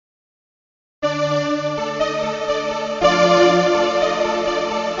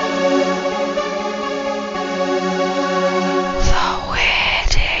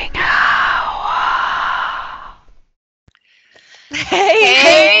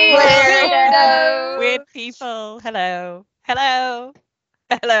people. Hello. Hello.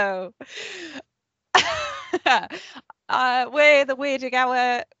 Hello. We're the Weirding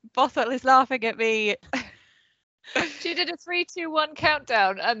Hour. Bothwell is laughing at me. She did a 3, 2, 1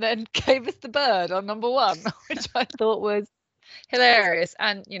 countdown and then gave us the bird on number 1, which I thought was hilarious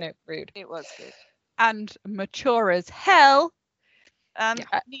and, rude. It was good. And mature as hell.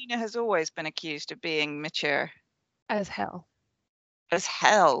 Nina has always been accused of being mature. As hell. As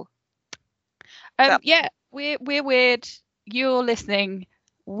hell. Yeah, we're weird. You're listening.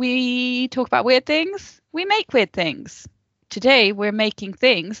 We talk about weird things. We make weird things. Today we're making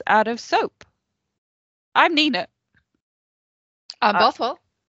things out of soap. I'm Nina. I'm Bothwell.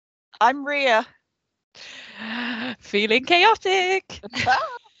 I'm Rhea. Feeling chaotic.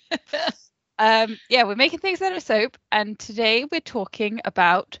 Yeah, we're making things out of soap, and today we're talking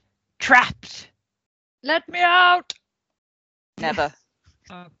about Trapped. Let me out. Never.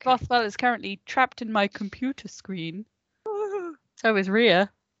 Okay. Bothwell is currently trapped in my computer screen. So is Rhea.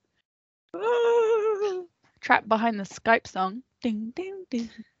 Trapped behind the Skype song. Ding, ding, ding.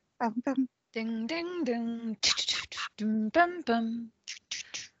 Bum, bum. Ding, ding, ding. Dum, bum, bum.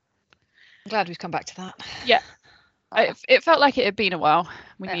 I'm glad we've come back to that. Yeah. It felt like it had been a while.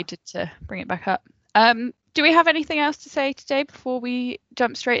 We needed to bring it back up. Do we have anything else to say today before we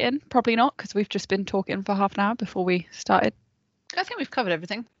jump straight in? Probably not, because we've just been talking for half an hour before we started. I think we've covered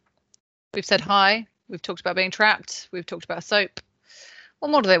everything. We've said hi. We've talked about being trapped. We've talked about soap.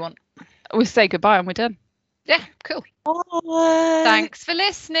 What more do they want? We'll say goodbye and we're done. Yeah, cool. Bye. Thanks for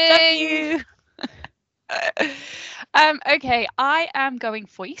listening. Love you. Okay, I am going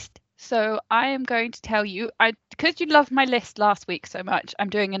first. So I am going to tell you, because you loved my list last week so much, I'm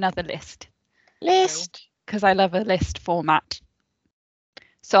doing another list. List. Because I love a list format.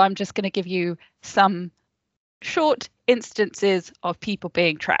 So I'm just going to give you some short instances of people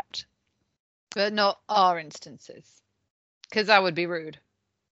being trapped. But not our instances. Because that would be rude.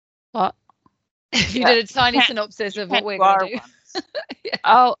 What? If you did a tiny synopsis of what we're going to do. Yeah.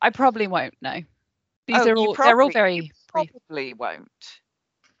 Oh, I probably won't, no. These are all, they're all very brief. Probably won't.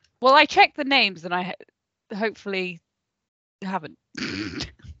 Well, I checked the names and I hopefully haven't.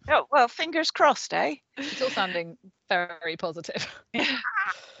 Oh, well, fingers crossed, eh? It's all sounding very positive.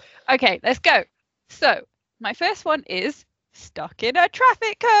 Okay, let's go. So, my first one is stuck in a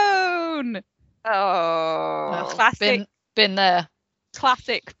traffic cone. Oh. Classic. Been there.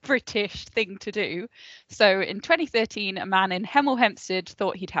 Classic British thing to do. So in 2013, a man in Hemel Hempstead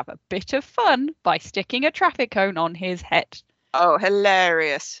thought he'd have a bit of fun by sticking a traffic cone on his head. Oh,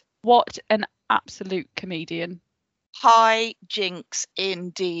 hilarious. What an absolute comedian. High jinks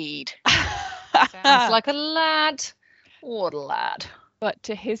indeed. Sounds like a lad. What a lad. But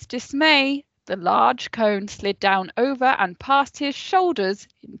to his dismay, the large cone slid down over and past his shoulders,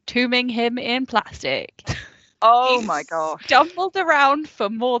 entombing him in plastic. Oh my gosh. Stumbled around for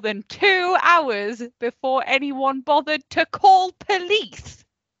more than 2 hours before anyone bothered to call police.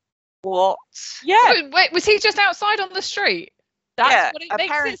 What? Yeah. Wait, was he just outside on the street? That's what it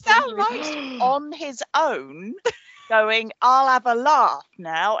makes apparently it sound he was like. just on his own, going, I'll have a laugh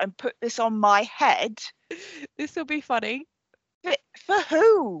now and put this on my head. This will be funny. For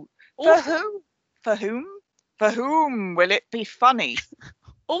who? For who? For whom? For whom will it be funny?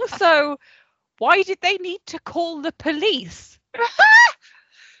 Also, why did they need to call the police?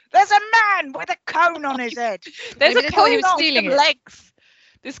 There's a man with a cone on his head. There's Maybe a they thought cone he was on stealing some it. legs.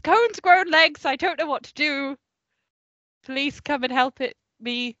 This cone's grown legs. I don't know what to do. Police, come and help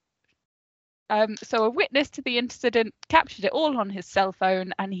me. So a witness to the incident captured it all on his cell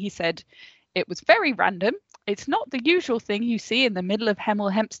phone, and he said, "It was very random. It's not the usual thing you see in the middle of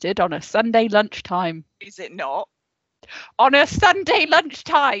Hemel Hempstead on a Sunday lunchtime." Is it not? On a Sunday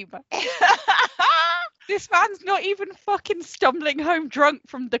lunchtime. This man's not even fucking stumbling home drunk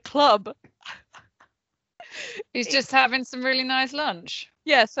from the club. He's just having some really nice lunch.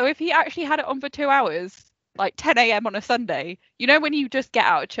 Yeah, so if he actually had it on for 2 hours, like 10 a.m. on a Sunday, you know when you just get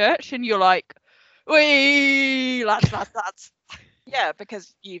out of church and you're like, wee, lads. Yeah,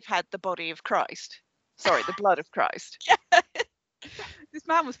 because you've had the body of Christ. Sorry, the blood of Christ. Yeah. This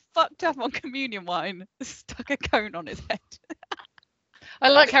man was fucked up on communion wine, stuck a cone on his head. I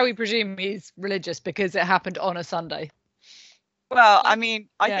like how we presume he's religious because it happened on a Sunday. Well, I mean,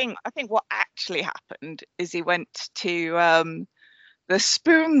 Yeah. I think what actually happened is he went to the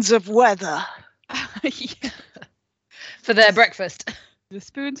Spoons of Weather. Yeah. For their breakfast. The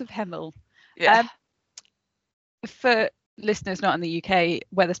Spoons of Hemel. Yeah. For listeners not in the UK,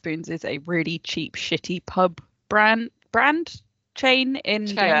 Wetherspoons is a really cheap, shitty pub brand chain in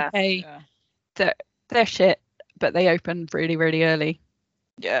the UK. Yeah. They're shit, but they open really, really early.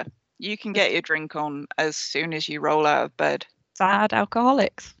 Yeah. You can get your drink on as soon as you roll out of bed. Sad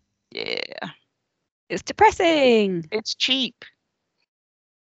alcoholics. Yeah. It's depressing. It's cheap.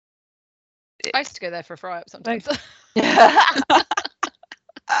 I used to go there for a fry up sometimes.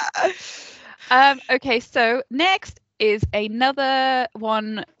 Okay, so next is another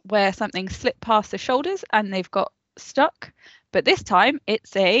one where something slipped past the shoulders and they've got stuck. But this time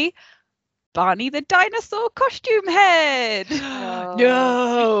it's a Barney the dinosaur costume head.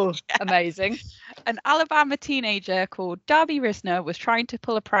 No. Amazing. An Alabama teenager called Darby Risner was trying to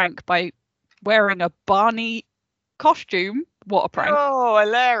pull a prank by wearing a Barney costume. What a prank. Oh,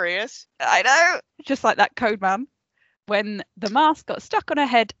 hilarious. I know. Just like that Code Man. When the mask got stuck on her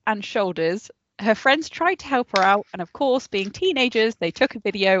head and shoulders, her friends tried to help her out. And of course, being teenagers, they took a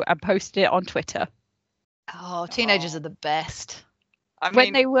video and posted it on Twitter. Oh, teenagers are the best. I mean,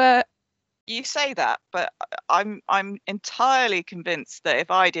 When they were... you say that, but I'm entirely convinced that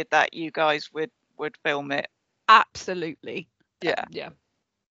if I did that, you guys would film it. Absolutely. Yeah. Yeah.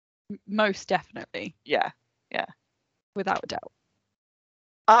 Most definitely. Yeah. Without a doubt.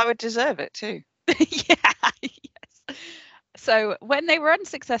 I would deserve it too. Yeah. Yes. So when they were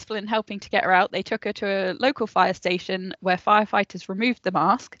unsuccessful in helping to get her out, they took her to a local fire station where firefighters removed the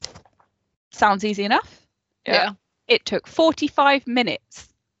mask. Sounds easy enough. Yeah. It took 45 minutes.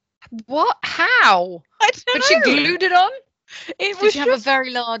 What? How? I don't But she know. glued it on? It Did was she have a just,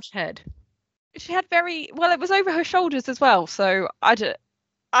 very large head? she had very, well, it was over her shoulders as well. So I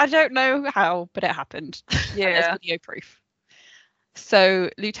don't know how, but it happened. And there's video proof. So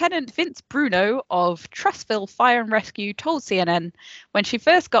Lieutenant Vince Bruno of Trussville Fire and Rescue told CNN, when she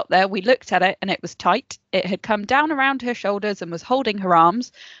first got there, we looked at it and it was tight. It had come down around her shoulders and was holding her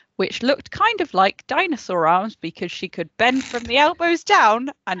arms, which looked kind of like dinosaur arms because she could bend from the elbows down,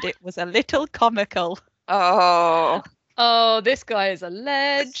 and it was a little comical. Oh. Oh, this guy is a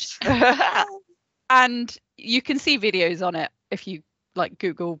ledge. And you can see videos on it if you like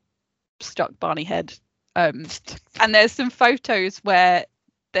Google stuck Barney head. And there's some photos where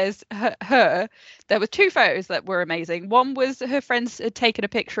there's her. There were two photos that were amazing. One was her friends had taken a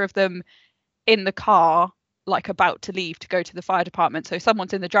picture of them in the car, like about to leave to go to the fire department. So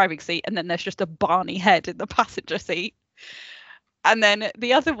someone's in the driving seat and then there's just a Barney head in the passenger seat. And then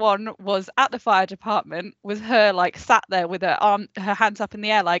the other one was at the fire department, was her like sat there with her hands up in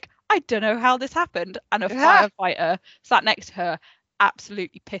the air like, I don't know how this happened. And a firefighter sat next to her,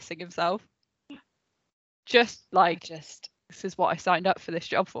 absolutely pissing himself. Just like, this is what I signed up for this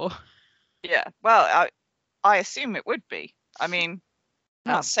job for. Yeah. Well, I assume it would be. I mean,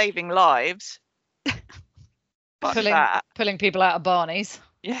 not saving lives. But Pulling people out of Barney's.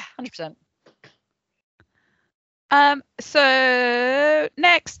 Yeah. 100%. So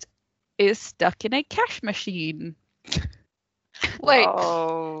next is stuck in a cash machine. Wait,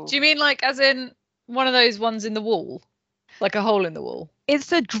 Oh. do you mean like as in one of those ones in the wall? Like a hole in the wall?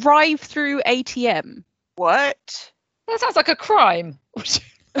 It's a drive-through ATM. What? That sounds like a crime.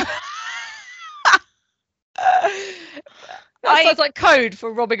 That sounds like code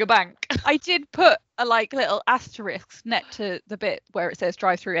for robbing a bank. I did put a like little asterisk next to the bit where it says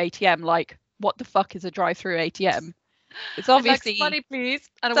drive-through ATM, like what the fuck is a drive-through ATM? It's obviously money, please,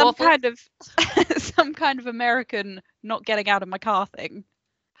 and a some waffle. kind of American not getting out of my car thing.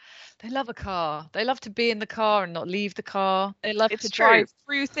 They love a car. They love to be in the car and not leave the car. They love It's to true. drive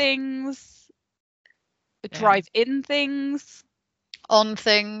through things, drive in things, On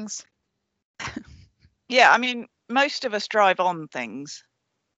things. Yeah, I mean, most of us drive on things.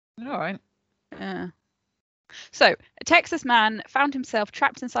 All right. Yeah. So, a Texas man found himself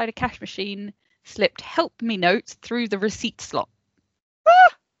trapped inside a cash machine, slipped help me notes through the receipt slot.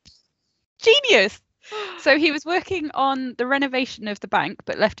 Genius! So he was working on the renovation of the bank,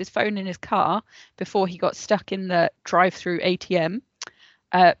 but left his phone in his car before he got stuck in the drive-through ATM.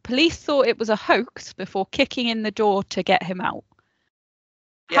 Police thought it was a hoax before kicking in the door to get him out.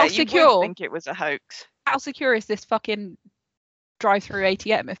 Yeah, How you secure? would think it was a hoax. How secure is this fucking drive-through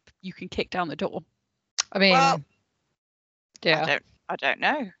ATM if you can kick down the door? I mean, Well, yeah. I don't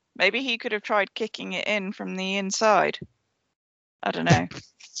know. Maybe he could have tried kicking it in from the inside. I don't know.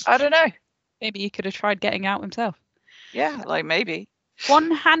 I don't know. Maybe he could have tried getting out himself. Yeah, like maybe. One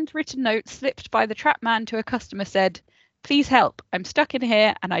handwritten note slipped by the trap man to a customer said, "Please help. I'm stuck in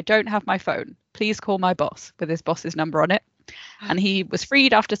here and I don't have my phone. Please call my boss," with his boss's number on it. And he was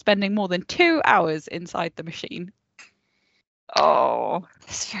freed after spending more than 2 hours inside the machine. Oh.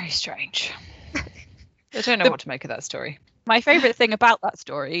 It's very strange. I don't know what to make of that story. My favourite thing about that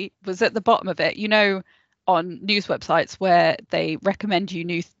story was at the bottom of it, you know, on news websites where they recommend you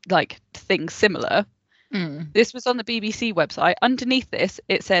new things similar. This was on the BBC website. Underneath this,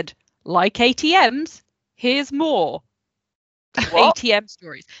 it said, like ATMs, here's more. What? ATM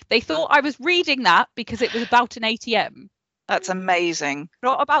stories. They thought I was reading that because it was about an ATM, That's amazing.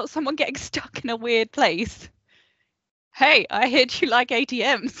 not about someone getting stuck in a weird place. Hey, I heard you like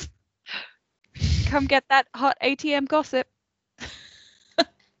ATMs. Come get that hot ATM gossip.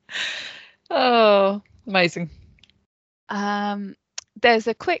 Oh, amazing. There's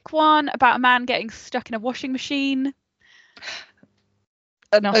a quick one about a man getting stuck in a washing machine.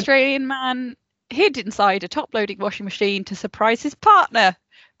 An Australian man hid inside a top-loading washing machine to surprise his partner,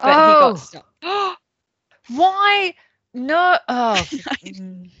 but he got stuck. Why? No. Oh.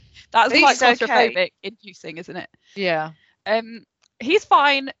 That's He's quite okay. claustrophobic inducing, isn't it? Yeah. He's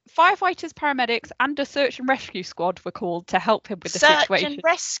fine. Firefighters, paramedics, and a search and rescue squad were called to help him with the Search situation. and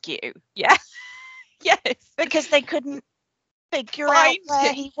rescue. Yeah. Yes. Because they couldn't figure Find out where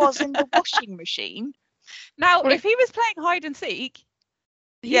him. he was in the washing machine. Now, Well, if he was playing hide and seek,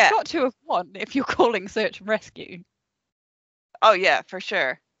 he's Yeah. got to have won if you're calling search and rescue. Oh yeah, for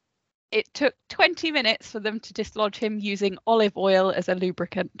sure. It took 20 minutes for them to dislodge him using olive oil as a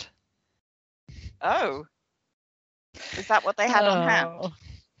lubricant. Oh. Is that what they had on hand? Oh.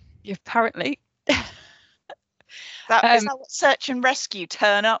 Apparently. Is that what search and rescue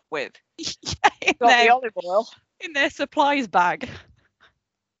turn up with? Yeah, in Got their- the olive oil. in their supplies bag.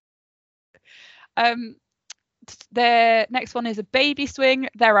 Their next one is a baby swing.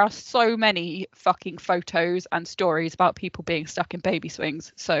 There are so many fucking photos and stories about people being stuck in baby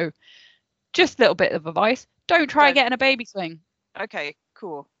swings. So just a little bit of advice. Don't try Don't. getting a baby swing. Okay,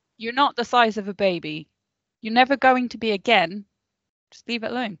 cool. You're not the size of a baby. You're never going to be again. Just leave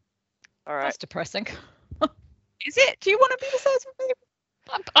it alone. All right. That's depressing. Is it? Do you want to be the size of a baby?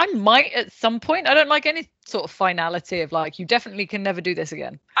 I might at some point. I don't like any sort of finality of like, you definitely can never do this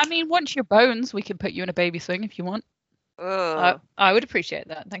again. I mean, once you're bones, we can put you in a baby swing if you want. Ugh. I would appreciate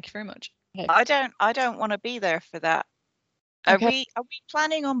that. Thank you very much. I don't want to be there for that. Are we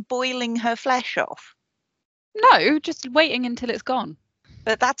planning on boiling her flesh off? No, just waiting until it's gone.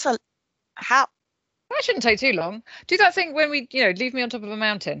 But that's how That shouldn't take too long. Do that thing when we, leave me on top of a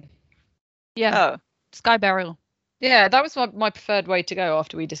mountain. Yeah, oh. sky burial. Yeah, that was my preferred way to go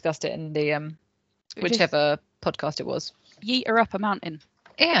after we discussed it in the We just whichever podcast it was. yeet her up a mountain.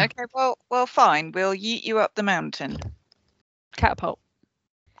 Yeah. Okay, well fine. We'll yeet you up the mountain. Catapult.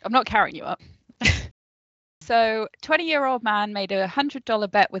 I'm not carrying you up. So, 20-year-old man made a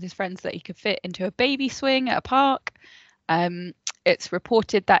 $100 bet with his friends that he could fit into a baby swing at a park. It's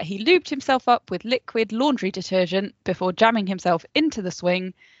reported that he lubed himself up with liquid laundry detergent before jamming himself into the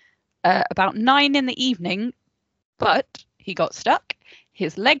swing about 9 p.m, but he got stuck,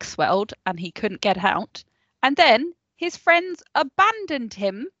 his leg swelled, and he couldn't get out. And then his friends abandoned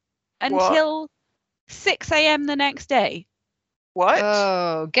him until 6 a.m. the next day. What?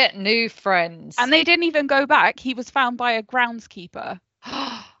 Oh, get new friends. And they didn't even go back. He was found by a groundskeeper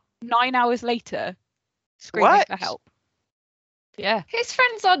 9 hours later, screaming What? for help. Yeah. His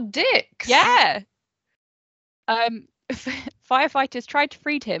friends are dicks. Yeah. Firefighters tried to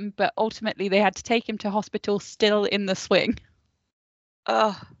free him, but ultimately they had to take him to hospital still in the swing.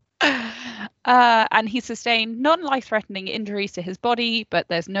 Oh. And he sustained non-life-threatening injuries to his body, but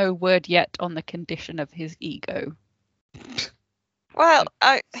there's no word yet on the condition of his ego, Well,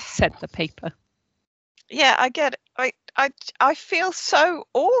 said the paper. yeah, I get it. I feel so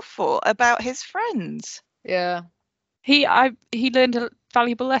awful about his friends. Yeah. He learned a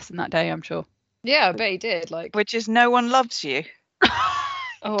valuable lesson that day, I'm sure. Yeah, I bet he did. Like, Which is no one loves you.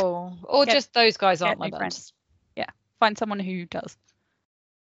 or Get- just those guys get aren't my new friends. friends. Yeah, find someone who does.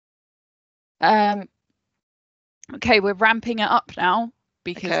 Okay, we're ramping it up now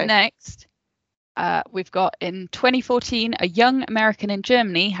because Okay. next we've got in 2014, a young American in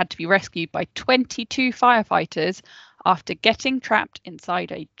Germany had to be rescued by 22 firefighters after getting trapped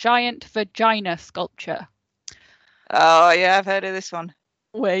inside a giant vagina sculpture. Oh yeah, I've heard of this one.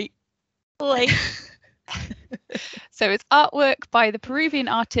 Wait. So it's artwork by the Peruvian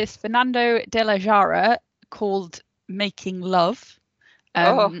artist Fernando de la Jara called Making Love.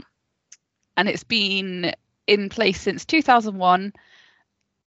 And it's been in place since 2001.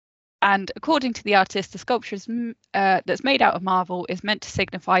 And according to the artist, the sculpture that's made out of marble is meant to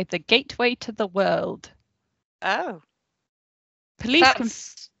signify the gateway to the world. Oh.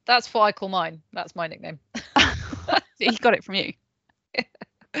 Police That's what I call mine. That's my nickname. he got it from you.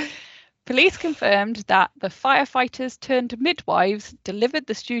 Police confirmed that the firefighters turned midwives delivered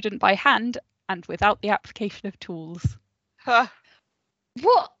the student by hand and without the application of tools. Huh.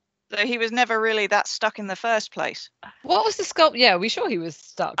 What? So he was never really that stuck in the first place. What was the sculpt? Yeah, we sure he was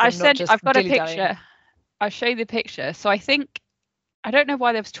stuck. I've and not just got a dilly-dallying? picture. I'll show you the picture. So I think I don't know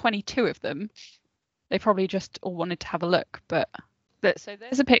why there was 22 of them. They probably just all wanted to have a look. But so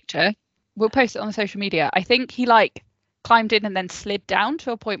there's a picture. We'll post it on the social media. I think he like climbed in and then slid down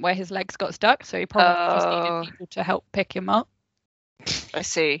to a point where his legs got stuck. So he probably just needed people to help pick him up. I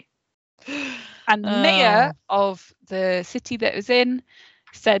see. And the mayor of the city that it was in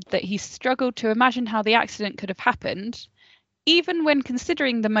said that he struggled to imagine how the accident could have happened, even when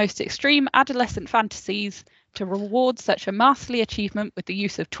considering the most extreme adolescent fantasies. To reward such a masterly achievement with the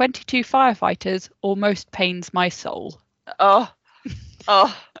use of 22 firefighters almost pains my soul. Oh,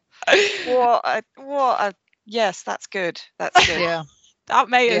 what a yes, that's good. That's good. Yeah, That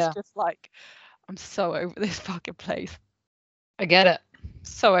mayor's Yeah. just like, I'm so over this fucking place. I get it.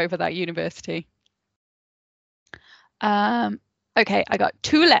 So over that university. Okay, I got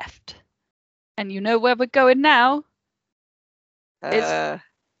 2 left. And you know where we're going now?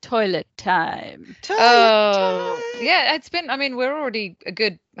 Toilet time. Yeah, it's been, I mean, we're already a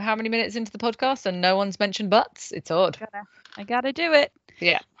good how many minutes into the podcast and no one's mentioned butts? It's odd. I gotta do it.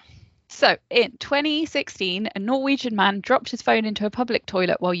 Yeah. So in 2016, a Norwegian man dropped his phone into a public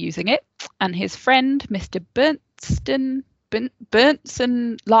toilet while using it, and his friend, Mr.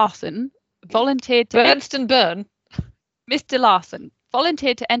 Berntsen Larsen, volunteered to Mr. Larsen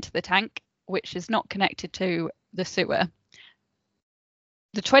volunteered to enter the tank, which is not connected to the sewer.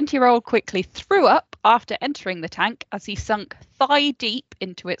 The 20-year-old quickly threw up after entering the tank as he sunk thigh deep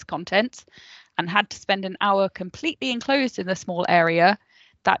into its contents and had to spend an hour completely enclosed in the small area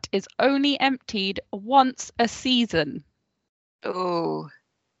that is only emptied once a season. Oh.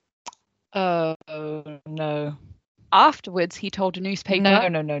 Oh, no. Afterwards, he told a newspaper,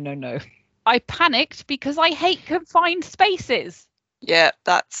 No. I panicked because I hate confined spaces. Yeah,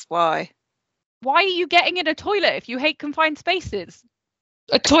 that's why. Why are you getting in a toilet if you hate confined spaces?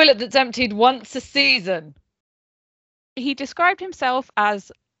 A toilet that's emptied once a season. He described himself as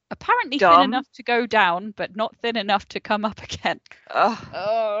apparently Dumb. thin enough to go down, but not thin enough to come up again.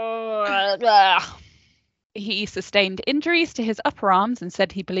 He sustained injuries to his upper arms and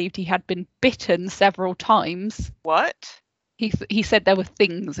said he believed he had been bitten several times. What? He said there were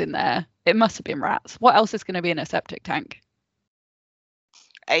things in there. It must have been rats. What else is going to be in a septic tank?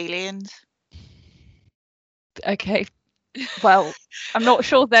 Aliens? Okay. Well, I'm not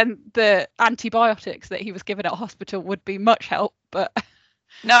sure then the antibiotics that he was given at hospital would be much help, but...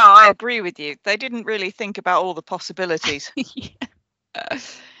 No, I agree with you. They didn't really think about all the possibilities. Yeah.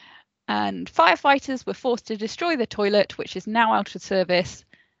 And firefighters were forced to destroy the toilet, which is now out of service.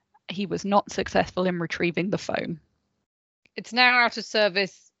 He was not successful in retrieving the phone. It's now out of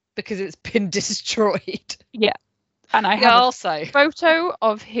service because it's been destroyed. Yeah. And I Yeah, have also. a photo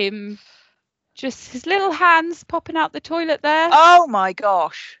of him, just his little hands popping out the toilet there. Oh my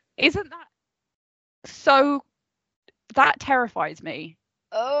gosh. Isn't that so? That terrifies me.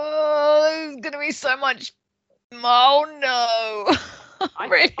 Oh, there's going to be so much. Oh, no.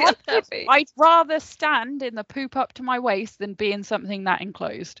 I'm really unhappy. I'd rather stand in the poop up to my waist than be in something that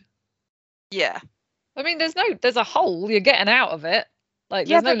enclosed. Yeah. I mean, there's a hole. You're getting out of it. Like,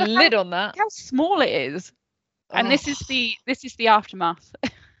 Yeah, there's no but lid on that. How small it is. And this is the aftermath.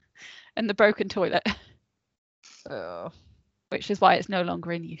 And the broken toilet. Oh. Which is why it's no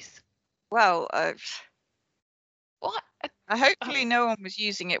longer in use. Well, What? hopefully no one was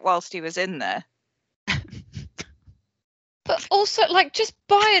using it whilst he was in there. But also, like, just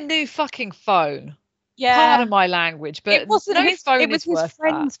buy a new fucking phone. Yeah. Pardon my language, but It wasn't no his phone it was is his worth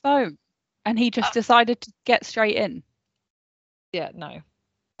friend's phone. And he just decided to get straight in. that. Yeah, no.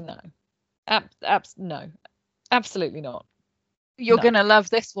 No. Absolutely not. You're No. gonna love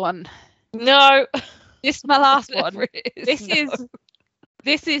this one. No. This is my last one. Whatever it is,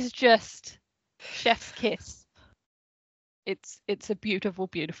 This is just chef's kiss. It's a beautiful,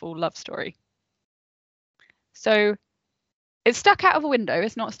 beautiful love story. So it's stuck out of a window.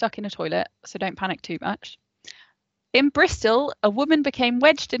 It's not stuck in a toilet, so don't panic too much. In Bristol, a woman became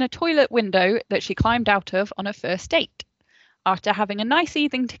wedged in a toilet window that she climbed out of on a first date. After having a nice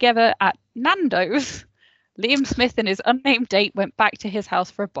evening together at Nando's, Liam Smith and his unnamed date went back to his house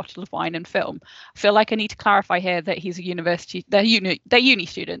for a bottle of wine and film. I feel like I need to clarify here that he's they're uni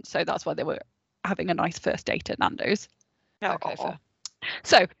students, so that's why they were having a nice first date at Nando's. Okay, fair.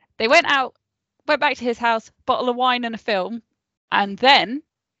 So they went back to his house, bottle of wine and a film, and then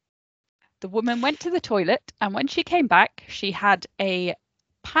the woman went to the toilet, and when she came back, she had a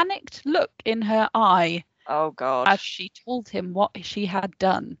panicked look in her eye Oh God. as she told him what she had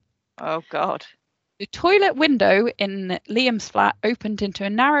done. Oh God. The toilet window in Liam's flat opened into a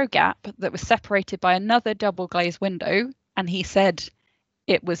narrow gap that was separated by another double glazed window, and he said,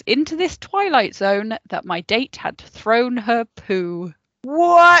 It was into this twilight zone that my date had thrown her poo.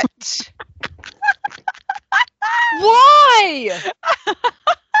 What? Why?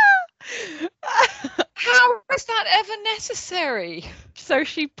 How is that ever necessary? So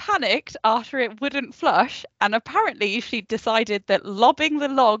she panicked after it wouldn't flush, and apparently she decided that lobbing the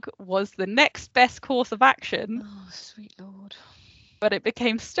log was the next best course of action, Oh, sweet Lord. but it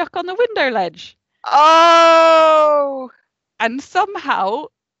became stuck on the window ledge. Oh! And somehow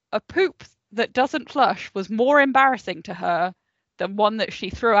a poop that doesn't flush was more embarrassing to her than one that she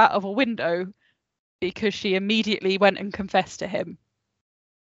threw out of a window, because she immediately went and confessed to him.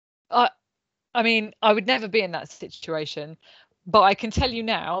 I mean, I would never be in that situation, but I can tell you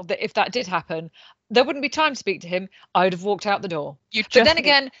now that if that did happen, there wouldn't be time to speak to him. I would have walked out the door. But then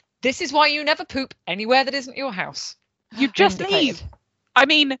again, this is why you never poop anywhere that isn't your house. You just Vindicated. leave. I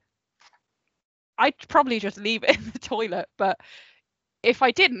mean, I'd probably just leave it in the toilet, but if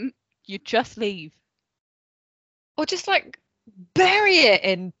I didn't, you'd just leave. Or just like bury it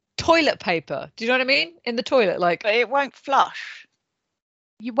in toilet paper. Do you know what I mean? In the toilet, like. But it won't flush.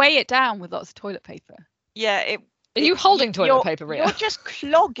 You weigh it down with lots of toilet paper. Yeah, Are you holding toilet paper, Ria? You're just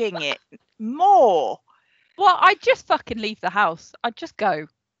clogging it more. Well, I'd just fucking leave the house. I'd just go.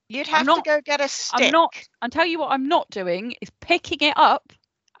 You'd have to go get a stick. I'll tell you what I'm not doing is picking it up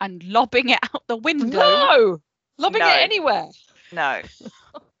and lobbing it out the window. No! Lobbing No. it anywhere. No.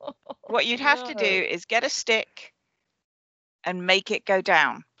 What you'd have to do is get a stick and make it go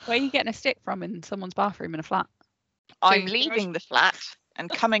down. Where are you getting a stick from in someone's bathroom in a flat? I'm James, leaving the flat and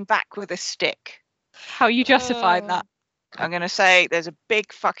coming back with a stick. How are you justifying that? I'm going to say there's a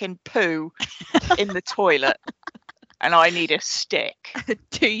big fucking poo in the toilet and I need a stick.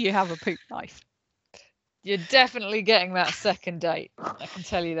 Do you have a poop knife? You're definitely getting that second date. I can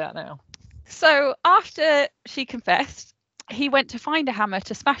tell you that now. So after she confessed, he went to find a hammer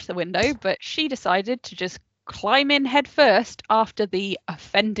to smash the window, but she decided to just climb in head first after the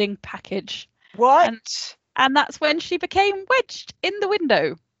offending package. What? And that's when she became wedged in the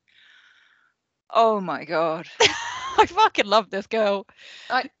window. Oh my God. I fucking love this girl.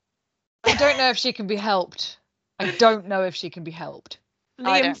 I don't know if she can be helped. I don't know if she can be helped.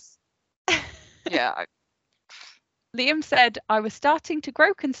 I Yeah. Liam said, I was starting to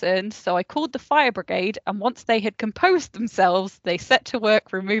grow concerned, so I called the fire brigade, and once they had composed themselves, they set to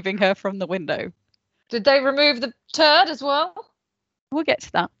work removing her from the window. Did they remove the turd as well? We'll get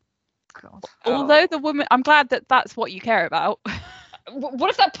to that. God. Although the woman, I'm glad that that's what you care about. What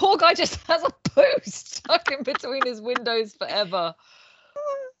if that poor guy just has a poo stuck in between his windows forever?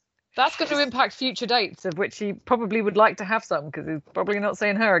 That's going to impact future dates, of which he probably would like to have some, because he's probably not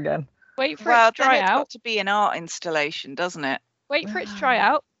seeing her again. Wait for Well, it to dry then it's out. got to be an art installation, doesn't it? Wait for it to dry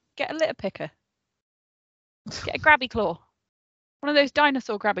out. Get a litter picker. Get a grabby claw. One of those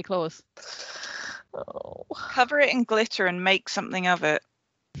dinosaur grabby claws. Oh. Cover it in glitter and make something of it.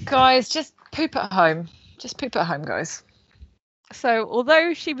 Guys, just poop at home. Just poop at home, guys. So,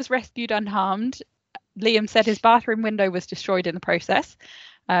 although she was rescued unharmed, Liam said his bathroom window was destroyed in the process.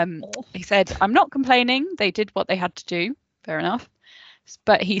 He said, I'm not complaining. They did what they had to do. Fair enough.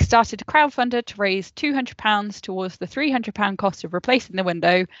 But he started a crowdfunder to raise £200 towards the £300 cost of replacing the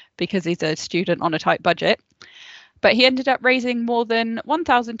window because he's a student on a tight budget. But he ended up raising more than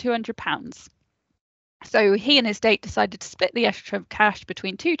 £1,200. So he and his date decided to split the extra cash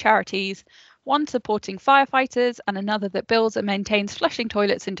between two charities, one supporting firefighters and another that builds and maintains flushing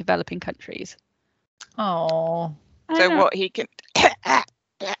toilets in developing countries. Oh. So what he can...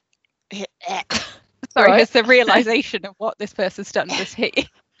 Sorry, Right. it's the realisation of what this person's done was he.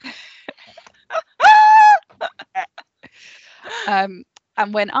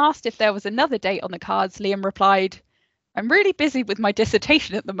 And when asked if there was another date on the cards, Liam replied, I'm really busy with my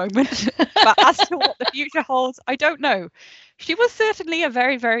dissertation at the moment, but as to what the future holds, I don't know. She was certainly a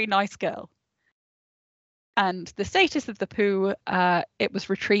very, very nice girl. And the status of the poo, it was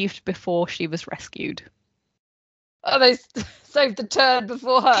retrieved before she was rescued. Oh, they saved the turd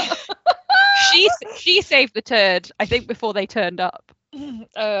before her. She saved the turd, I think, before they turned up.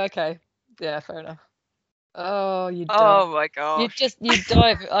 Oh, okay. Yeah, fair enough. Oh, you die. Oh my God. You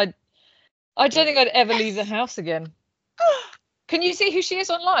dive. I don't think I'd ever leave the house again. Can you see who she is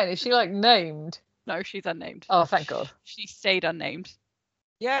online? Is she like named? No, she's unnamed. Oh, thank God. She stayed unnamed.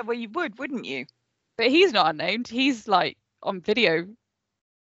 Yeah, well, you would, wouldn't you? But he's not unnamed. He's like on video.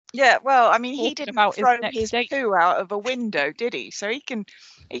 Yeah, well, I mean, he Talking didn't about his throw next his date. poo out of a window, did he? So he can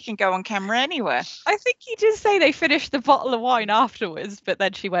go on camera anywhere. I think he did say they finished the bottle of wine afterwards, but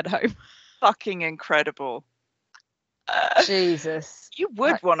then she went home. Fucking incredible. Jesus. You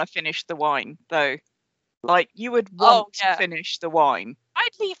would want to finish the wine, though. Like, you would want to finish the wine.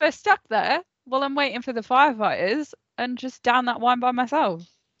 I'd leave her stuck there while I'm waiting for the firefighters and just down that wine by myself.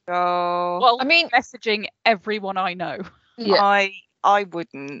 Oh, well, I mean, messaging everyone I know. Yeah. I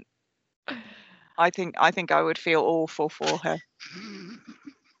wouldn't. I think I would feel awful for her.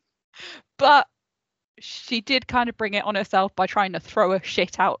 But she did kind of bring it on herself by trying to throw a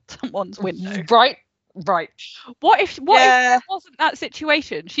shit out someone's window. Right. What if there wasn't that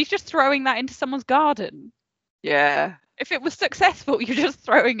situation? She's just throwing that into someone's garden. Yeah. If it was successful, you're just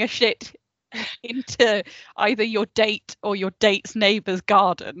throwing a shit into either your date or your date's neighbour's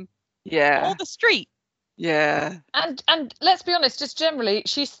garden. Yeah. Or the street. Yeah. And let's be honest, just generally,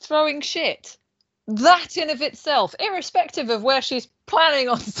 she's throwing shit. That in of itself, irrespective of where she's planning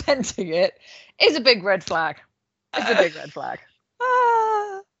on sending it, is a big red flag. It's a big red flag.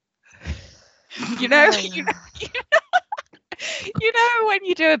 You know when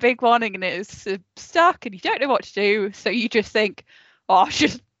you do a big one and it's stuck and you don't know what to do, so you just think, oh, I'll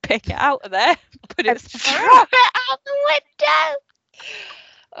just pick it out of there, put it somewhere else. It out the window.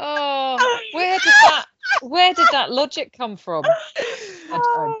 Oh, where did that logic come from?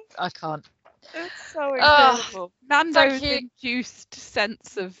 I can't. It's so incredible. Nando's induced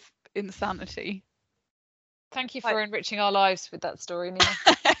sense of insanity. Thank you for enriching our lives with that story, Nina.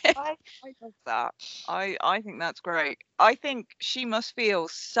 I love that. I think that's great. I think she must feel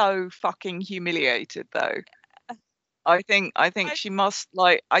so fucking humiliated, though. I think she must,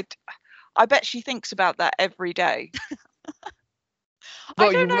 like, I bet she thinks about that every day.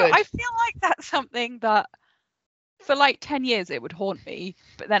 I don't know. I feel like that's something that for like 10 years it would haunt me,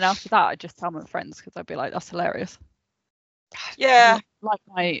 but then after that I'd just tell my friends because I'd be like, that's hilarious. Yeah.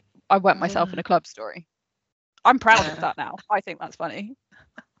 Like I wet myself in a club story. I'm proud of that now. I think that's funny.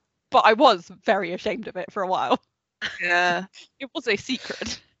 But I was very ashamed of it for a while. Yeah. It was a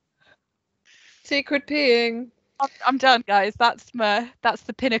secret. Secret peeing. I'm done, guys. That's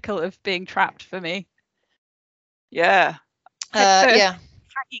the pinnacle of being trapped for me. Yeah.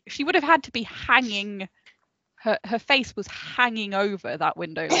 She would have had to be hanging. Her face was hanging over that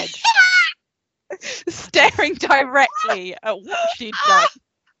window ledge, staring directly at what she'd done.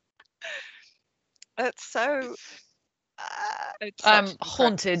 It's so. I'm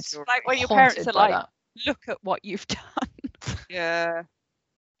haunted. Like when your parents are like, "Look at what you've done." Yeah.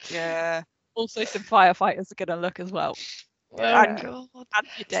 Yeah. Also, some firefighters are gonna look as well. And your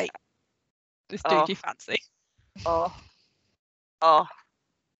date. This dude you fancy. Oh.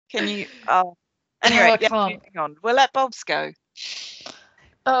 Can you? Anyway, moving on. We'll let Bobs go.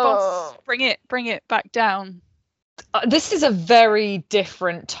 Bobs, bring it back down. This is a very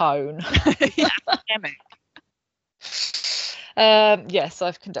different tone. Yes,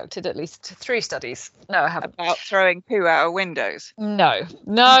 I've conducted at least 3 studies. No, I haven't. About throwing poo out of windows.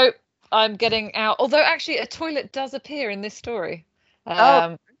 No, I'm getting out. Although actually, a toilet does appear in this story.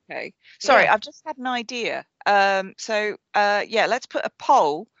 Okay. Sorry, I've just had an idea. So let's put a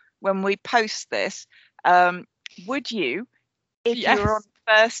poll when we post this. Would you, if you were on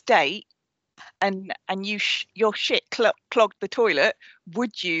first date and your shit clogged the toilet,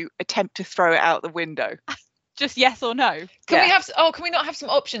 would you attempt to throw it out the window? Just yes or no? Can we not have some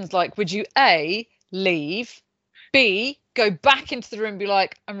options, like, would you A, leave, B, go back into the room and be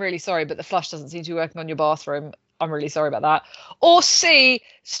like, I'm really sorry, but the flush doesn't seem to be working on your bathroom, I'm really sorry about that, or C,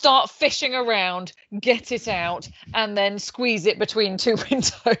 start fishing around, get it out, and then squeeze it between 2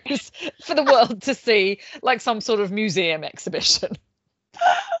 windows for the world to see, like some sort of museum exhibition?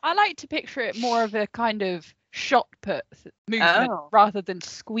 I like to picture it more of a kind of shot put movement rather than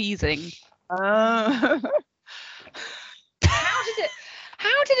squeezing. How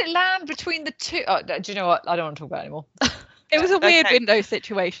did it land between the two? Oh, do you know what? I don't want to talk about it anymore. It was a weird window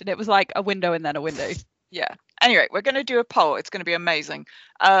situation. It was like a window and then a window. Yeah. Anyway, we're going to do a poll. It's going to be amazing.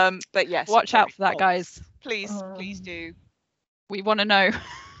 But yes. Watch out for that, guys. Please do. We want to know.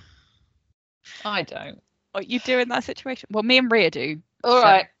 I don't. What you do in that situation? Well, me and Rhea do. All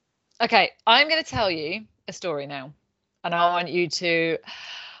right. Okay. I'm going to tell you a story now. And I want you to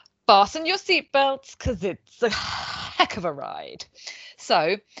fasten your seatbelts because it's a heck of a ride.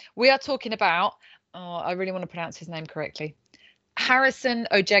 So we are talking about, I really want to pronounce his name correctly, Harrison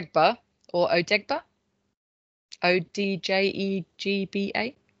Ojegba, or Ojegba? Odjegba?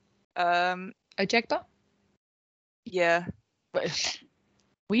 Ojegba? Yeah.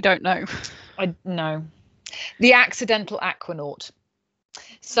 We don't know. No. The accidental aquanaut.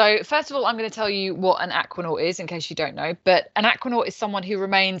 So first of all, I'm going to tell you what an aquanaut is in case you don't know. But an aquanaut is someone who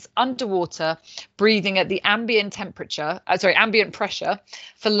remains underwater, breathing at the ambient pressure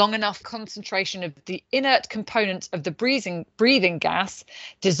for long enough concentration of the inert component of the breathing gas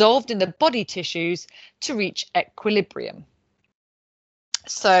dissolved in the body tissues to reach equilibrium.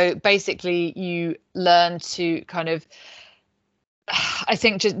 So basically you learn to kind of, I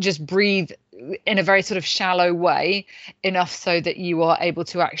think, just breathe in a very sort of shallow way, enough so that you are able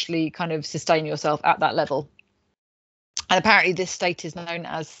to actually kind of sustain yourself at that level. And apparently this state is known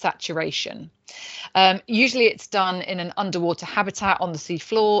as saturation. Usually it's done in an underwater habitat on the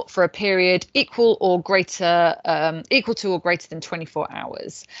seafloor for a period equal to or greater than 24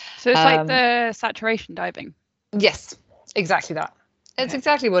 hours. So it's like the saturation diving. Yes, exactly that. It's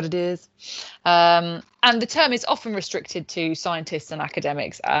exactly what it is. And the term is often restricted to scientists and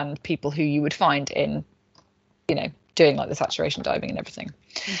academics and people who you would find in, doing like the saturation diving and everything.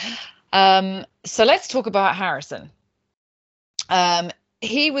 Mm-hmm. So let's talk about Harrison.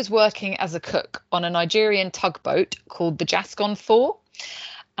 He was working as a cook on a Nigerian tugboat called the Jascon 4.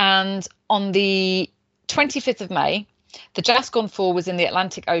 And on the 25th of May, the Jascon 4 was in the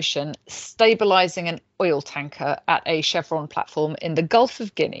Atlantic Ocean, stabilising an oil tanker at a chevron platform in the Gulf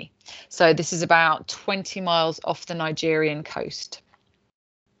of Guinea. So this is about 20 miles off the Nigerian coast.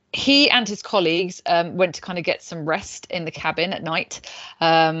 He and his colleagues went to kind of get some rest in the cabin at night.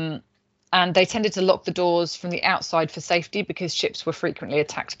 And they tended to lock the doors from the outside for safety because ships were frequently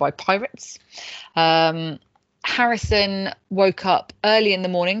attacked by pirates. Harrison woke up early in the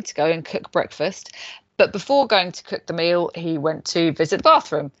morning to go and cook breakfast. But before going to cook the meal, he went to visit the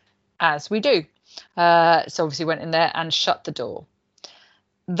bathroom, as we do. So obviously went in there and shut the door.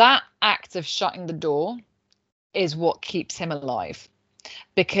 That act of shutting the door is what keeps him alive.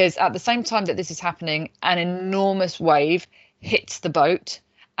 Because at the same time that this is happening, an enormous wave hits the boat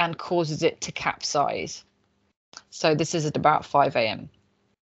and causes it to capsize. So this is at about 5 a.m.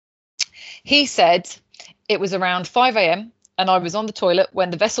 He said it was around 5 a.m. and I was on the toilet when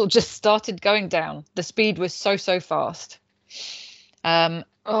the vessel just started going down. The speed was so fast.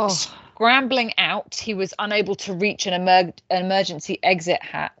 Scrambling out, he was unable to reach an emergency exit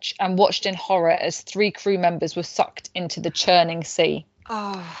hatch and watched in horror as 3 crew members were sucked into the churning sea.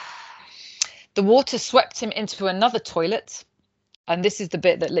 The water swept him into another toilet. And this is the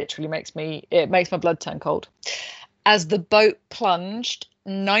bit that literally makes my blood turn cold. As the boat plunged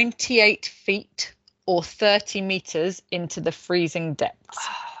 98 feet or 30 meters into the freezing depths.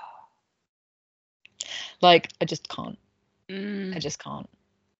 Like, I just can't. I just can't.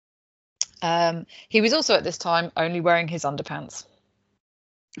 He was also at this time only wearing his underpants.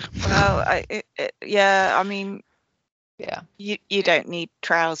 Well, you don't need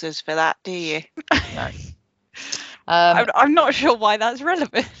trousers for that, do you? No. I'm not sure why that's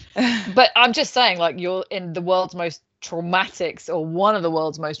relevant. But I'm just saying, like, you're in the world's most traumatic, or one of the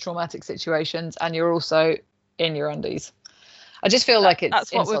world's most traumatic situations, and you're also in your undies. I just feel like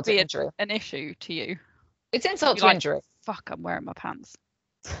that's what would be an issue to you. It's insult to injury. Fuck, I'm wearing my pants.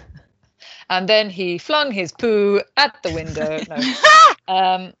 And then he flung his poo at the window.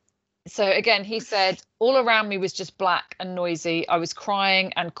 No. So again, he said, all around me was just black and noisy. I was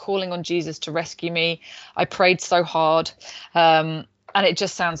crying and calling on Jesus to rescue me. I prayed so hard. And it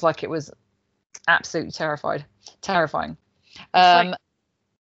just sounds like it was absolutely terrifying. A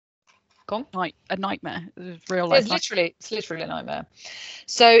nightmare. Real life. It's literally a nightmare.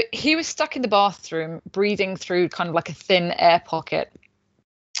 So he was stuck in the bathroom, breathing through kind of like a thin air pocket.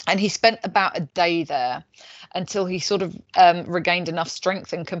 And he spent about a day there until he sort of regained enough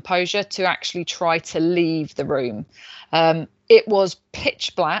strength and composure to actually try to leave the room. It was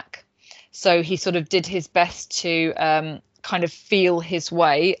pitch black, so he sort of did his best to kind of feel his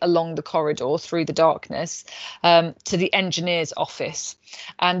way along the corridor through the darkness to the engineer's office.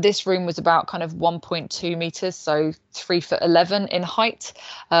 And this room was about kind of 1.2 meters, so 3'11" in height.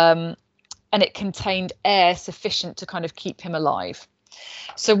 And it contained air sufficient to kind of keep him alive.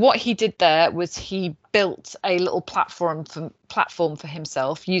 So what he did there was he built a little platform for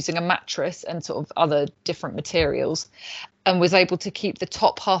himself using a mattress and sort of other different materials, and was able to keep the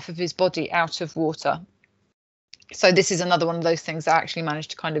top half of his body out of water. So this is another one of those things that actually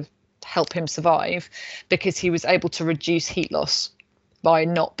managed to kind of help him survive, because he was able to reduce heat loss by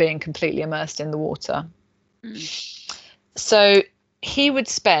not being completely immersed in the water. So he would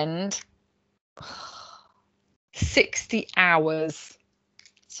spend 60 hours,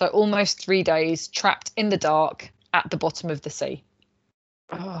 so almost 3 days, trapped in the dark at the bottom of the sea.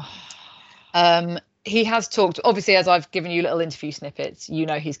 He has talked, obviously, as I've given you little interview snippets,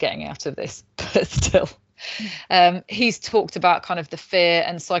 he's getting out of this, but still. He's talked about kind of the fear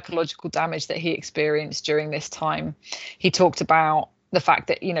and psychological damage that he experienced during this time. He talked about the fact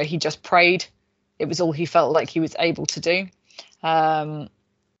that, you know, he just prayed. It was all he felt like he was able to do. And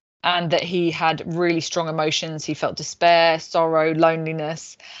that he had really strong emotions. He felt despair, sorrow,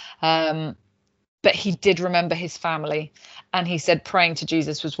 loneliness. But he did remember his family. And he said praying to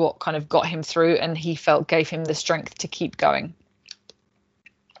Jesus was what kind of got him through, and he felt gave him the strength to keep going.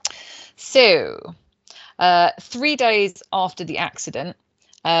 So 3 days after the accident,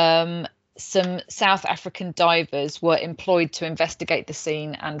 some South African divers were employed to investigate the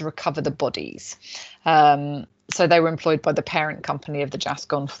scene and recover the bodies. So they were employed by the parent company of the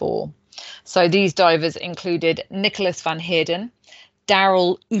Jascon 4. So these divers included Nicholas van Heerden,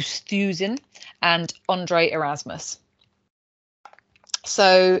 Daryl Oosthuizen, and Andre Erasmus.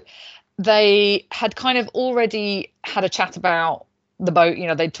 So they had kind of already had a chat about the boat. You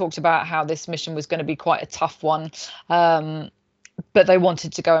know, they talked about how this mission was going to be quite a tough one, but they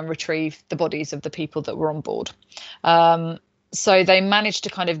wanted to go and retrieve the bodies of the people that were on board. So they managed to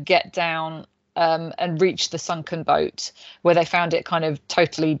kind of get down and reach the sunken boat, where they found it kind of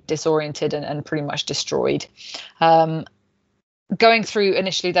totally disoriented and pretty much destroyed. Going through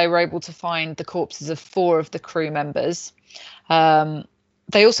initially, they were able to find the corpses of 4 of the crew members.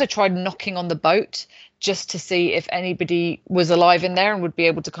 They also tried knocking on the boat just to see if anybody was alive in there and would be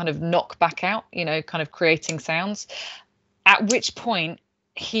able to kind of knock back out, you know, kind of creating sounds. At which point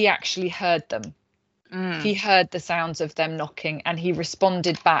he actually heard them. He heard the sounds of them knocking, and he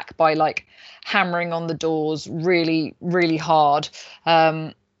responded back by like hammering on the doors really, really hard,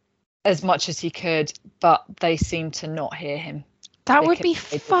 as much as he could, but they seemed to not hear him. That would be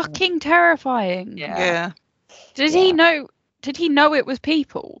fucking terrifying. Yeah. Did he know it was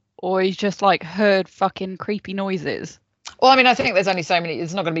people, or he just like heard fucking creepy noises? Well, I mean, I think there's only so many.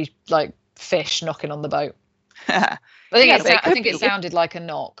 It's not going to be like fish knocking on the boat. I think it sounded like a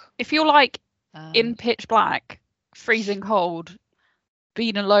knock. If you're like in pitch black, freezing cold,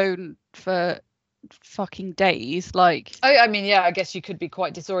 being alone for fucking days, like I mean, yeah, I guess you could be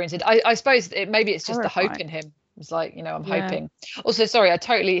quite disoriented. I suppose maybe it's just horrifying. The hope in him. It's like, you know, I'm hoping. Also, sorry,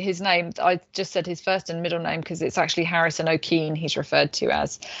 his name, I just said his first and middle name because it's actually Harrison O'Keefe he's referred to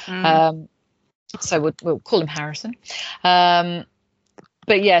as. So we'll call him Harrison.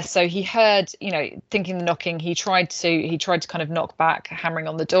 But yeah, so he heard, you know, thinking the knocking, he tried to kind of knock back, hammering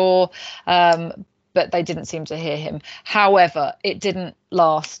on the door, but they didn't seem to hear him. However, it didn't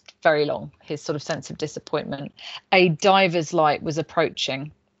last very long, his sort of sense of disappointment. A diver's light was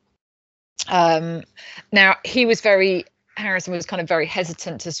approaching. Now Harrison was kind of very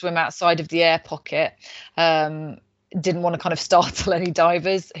hesitant to swim outside of the air pocket. Didn't want to kind of startle any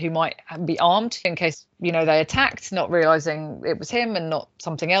divers who might be armed in case, you know, they attacked, not realizing it was him and not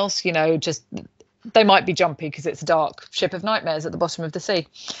something else, you know, just they might be jumpy because it's a dark ship of nightmares at the bottom of the sea.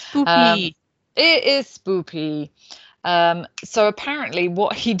 Spoopy. It is spoopy. So apparently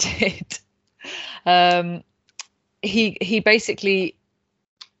what he did, he basically,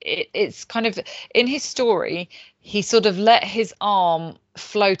 it's kind of in his story, he sort of let his arm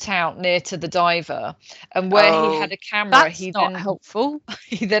float out near to the diver, and where he had a camera, he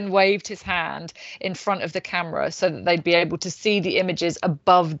then waved his hand in front of the camera so that they'd be able to see the images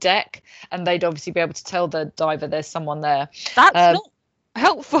above deck, and they'd obviously be able to tell the diver there's someone there. That's not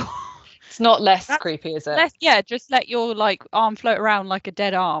helpful. It's not less creepy, is it? Just let your like arm float around like a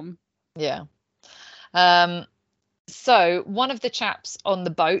dead arm. Yeah. So one of the chaps on the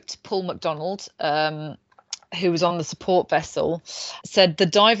boat, Paul McDonald, who was on the support vessel, said the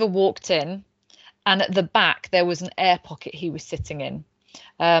diver walked in, and at the back there was an air pocket he was sitting in.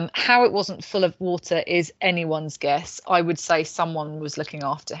 How it wasn't full of water is anyone's guess. I would say someone was looking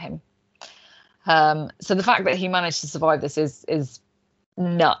after him. So the fact that he managed to survive this is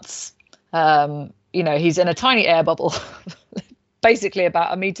nuts. You know, he's in a tiny air bubble, basically about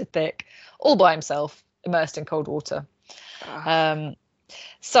 1 meter thick, all by himself, immersed in cold water.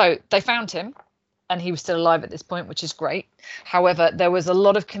 So they found him, and he was still alive at this point, which is great. However, there was a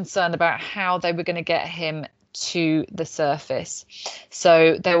lot of concern about how they were going to get him to the surface.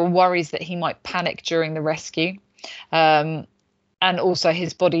 So there were worries that he might panic during the rescue. And also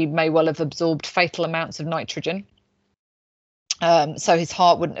his body may well have absorbed fatal amounts of nitrogen. So his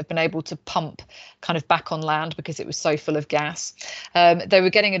heart wouldn't have been able to pump kind of back on land because it was so full of gas. They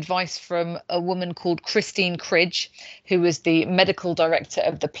were getting advice from a woman called Christine Cridge, who was the medical director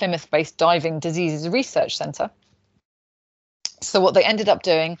of the Plymouth-based Diving Diseases Research Centre. So what they ended up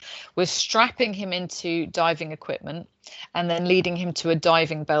doing was strapping him into diving equipment and then leading him to a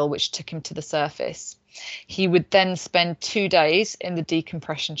diving bell, which took him to the surface. He would then spend 2 days in the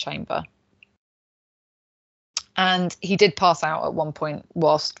decompression chamber. And he did pass out at one point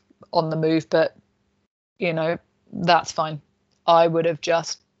whilst on the move, but, you know, that's fine. I would have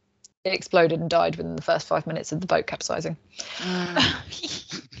just exploded and died within the first 5 minutes of the boat capsizing.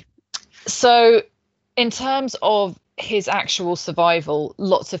 So in terms of his actual survival,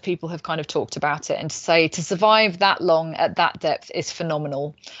 lots of people have kind of talked about it and say to survive that long at that depth is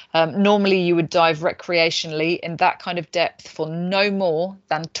phenomenal. Normally you would dive recreationally in that kind of depth for no more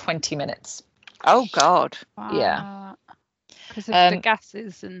than 20 minutes. Oh God. Yeah. Because of the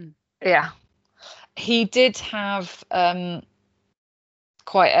gases and... Yeah. He did have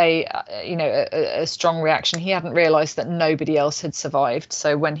quite a strong reaction. He hadn't realised that nobody else had survived.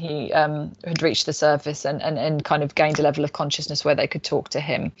 So when he had reached the surface and kind of gained a level of consciousness where they could talk to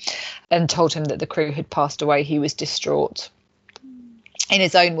him and told him that the crew had passed away, he was distraught. In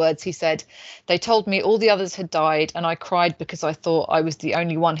his own words, he said, "They told me all the others had died and I cried because I thought I was the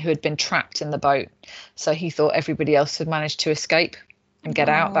only one who had been trapped in the boat." So he thought everybody else had managed to escape and get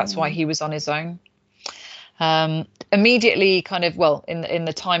out. That's why he was on his own. Immediately, kind of, well, in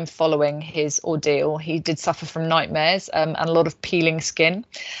the time following his ordeal, he did suffer from nightmares and a lot of peeling skin.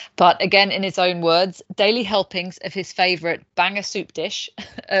 But again, in his own words, daily helpings of his favourite banger soup dish,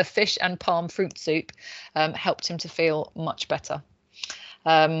 fish and palm fruit soup, helped him to feel much better.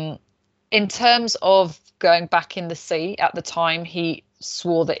 In terms of going back in the sea, at the time, he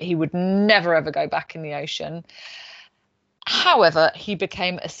swore that he would never, ever go back in the ocean. However, he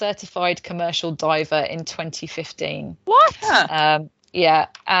became a certified commercial diver in 2015. What? Yeah.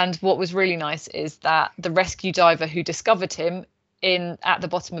 And what was really nice is that the rescue diver who discovered him at the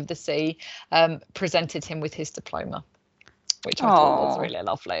bottom of the sea presented him with his diploma, which I thought was really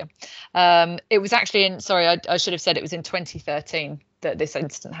lovely. It was actually I should have said it was in 2013 that this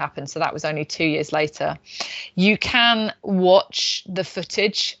incident happened. So that was only 2 years later. You can watch the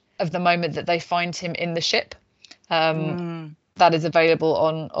footage of the moment that they find him in the ship. That is available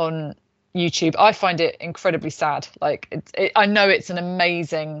on YouTube. I find it incredibly sad. Like, I know it's an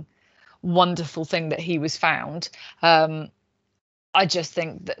amazing, wonderful thing that he was found. I just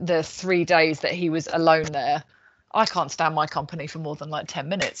think that the 3 days that he was alone there, I can't stand my company for more than like 10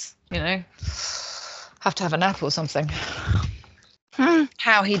 minutes, you know, have to have a nap or something.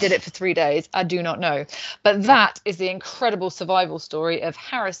 How he did it for 3 days, I do not know. But that is the incredible survival story of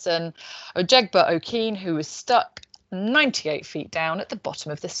Harrison Ojegba O'Keefe, who was stuck 98 feet down at the bottom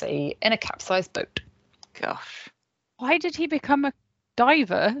of the sea in a capsized boat. Gosh. Why did he become a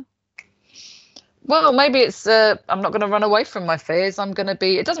diver? Well, maybe it's, I'm not going to run away from my fears. I'm going to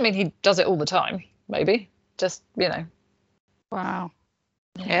be, it doesn't mean he does it all the time, maybe. Just, you know. Wow.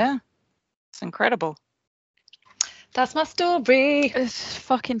 Yeah. It's incredible. That's my story. It's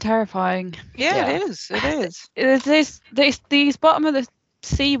fucking terrifying. Yeah, it is. It is. There's these bottom of the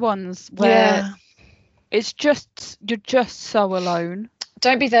sea ones where it's just, you're just so alone.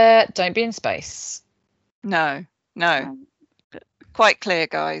 Don't be there. Don't be in space. No. Quite clear,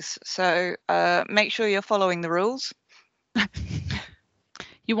 guys. So make sure you're following the rules.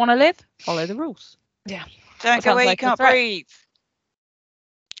 You want to live? Follow the rules. Yeah. Don't go where you can't breathe.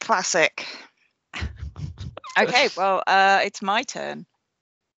 Classic. Okay, well, it's my turn.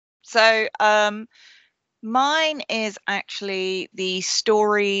 So mine is actually the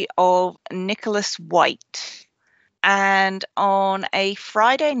story of Nicholas White. And on a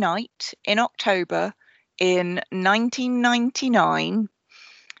Friday night in October in 1999,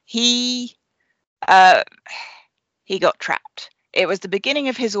 he got trapped. It was the beginning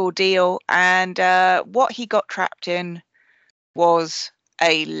of his ordeal, and what he got trapped in was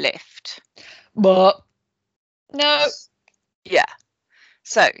a lift. But no. Yeah.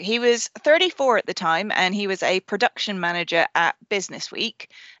 So he was 34 at the time, and he was a production manager at Business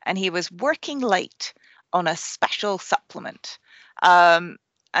Week, and he was working late on a special supplement. But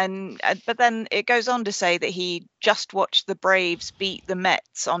then it goes on to say that he just watched the Braves beat the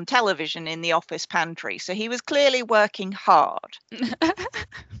Mets on television in the office pantry. So he was clearly working hard.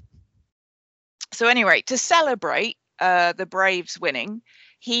 So anyway, to celebrate the Braves winning,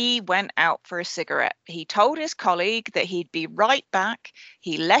 he went out for a cigarette. He told his colleague that he'd be right back.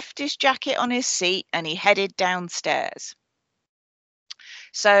 He left his jacket on his seat and he headed downstairs.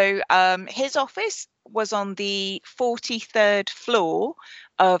 So his office was on the 43rd floor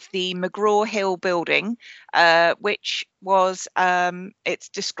of the McGraw-Hill building, which was, it's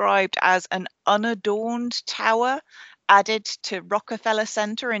described as an unadorned tower added to Rockefeller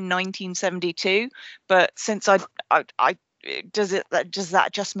Center in 1972. But since does that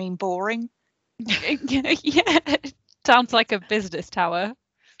just mean boring? Yeah, it sounds like a business tower.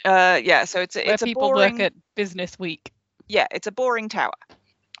 Yeah, so it's where a people boring, work at Business Week. Yeah, it's a boring tower.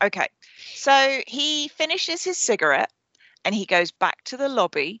 Okay, so he finishes his cigarette and he goes back to the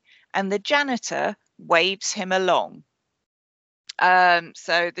lobby, and the janitor waves him along.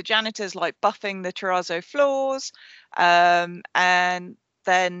 So the janitor's like buffing the terrazzo floors, and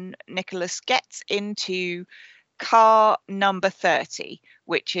then Nicholas gets into car number 30,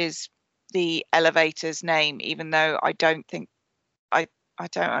 which is the elevator's name, even though I don't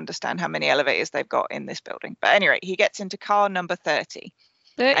understand how many elevators they've got in this building. But anyway, he gets into car number 30.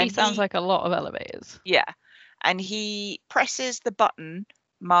 30 sounds like a lot of elevators. Yeah. And he presses the button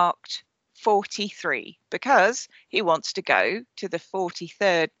marked 43 because he wants to go to the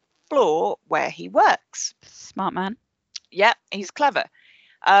 43rd floor where he works. Smart man. Yeah, he's clever.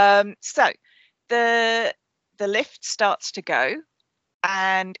 So the lift starts to go,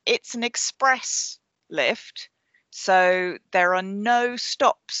 and it's an express lift. So there are no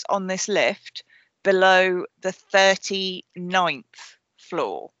stops on this lift below the 39th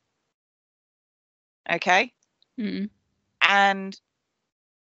floor. Okay? Mm. And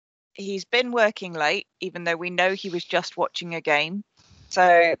he's been working late, even though we know he was just watching a game.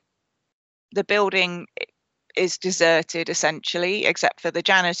 So the building is deserted, essentially, except for the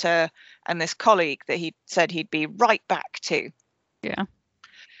janitor and this colleague that he said he'd be right back to. Yeah.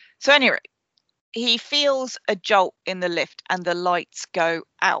 So anyway, he feels a jolt in the lift and the lights go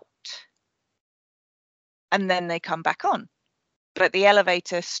out. And then they come back on. But the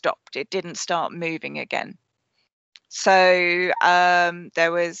elevator stopped. It didn't start moving again. So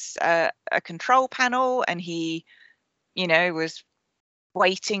there was a control panel, and he, was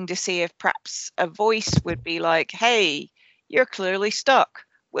waiting to see if perhaps a voice would be like, hey, you're clearly stuck.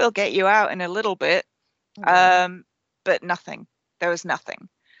 We'll get you out in a little bit. Mm-hmm. But nothing. There was nothing.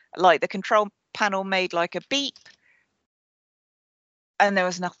 Like the control panel made like a beep, and there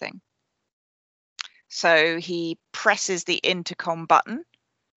was nothing. So he presses the intercom button,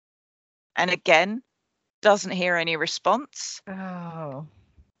 and again, doesn't hear any response. Oh.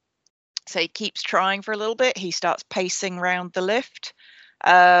 So he keeps trying for a little bit. He starts pacing around the lift,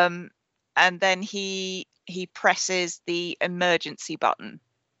 and then he presses the emergency button.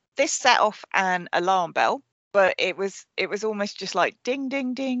 This set off an alarm bell, but it was almost just like ding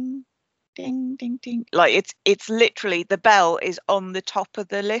ding ding, ding ding ding. Like it's literally, the bell is on the top of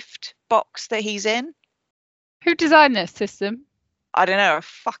the lift box that he's in. Who designed this system? I don't know, a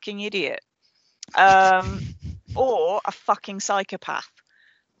fucking idiot. Or a fucking psychopath,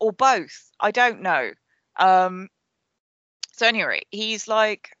 or both. I don't know. So anyway, he's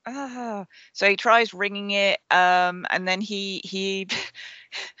like, so he tries ringing it, and then he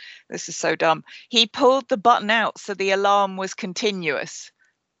this is so dumb. He pulled the button out so the alarm was continuous.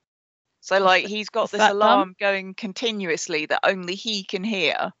 So like he's got this alarm going continuously that only he can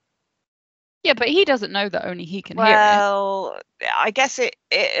hear. Yeah, but he doesn't know that only he can hear it. Well, I guess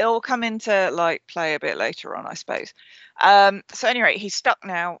it'll come into like play a bit later on, I suppose. So anyway, he's stuck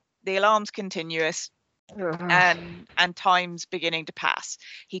now. The alarm's continuous, and time's beginning to pass.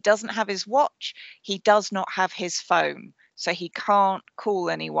 He doesn't have his watch. He does not have his phone, so he can't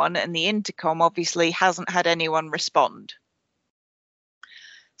call anyone. And the intercom obviously hasn't had anyone respond.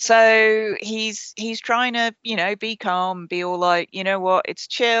 So he's trying to, be calm, be all like, you know what, it's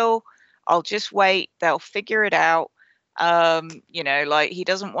chill. I'll just wait. They'll figure it out. Like he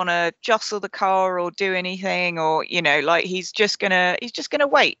doesn't want to jostle the car or do anything, or like he's just gonna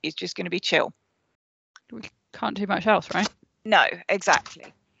wait. He's just gonna be chill. We can't do much else, right? No,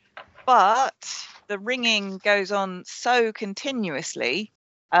 exactly. But the ringing goes on so continuously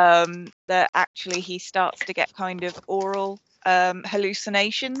that actually he starts to get kind of oral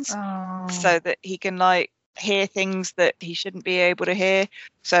hallucinations, so that he can like hear things that he shouldn't be able to hear.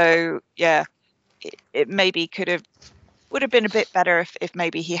 So yeah, it maybe would have been a bit better if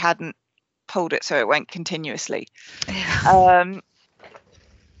maybe he hadn't pulled it so it went continuously.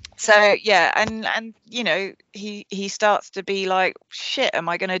 So yeah, and he starts to be like, shit, am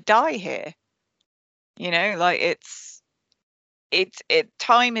I going to die here? Like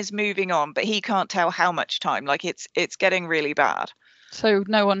time is moving on, but he can't tell how much time. Like it's getting really bad. So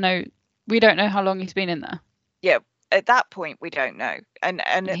no one knows. We don't know how long he's been in there. Yeah, at that point we don't know, and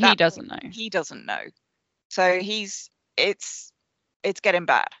he doesn't know. He doesn't know. So it's getting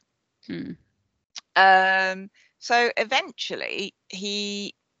bad. So eventually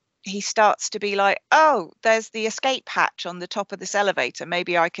he starts to be like, oh, there's the escape hatch on the top of this elevator.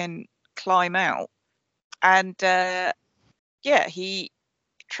 Maybe I can climb out. And he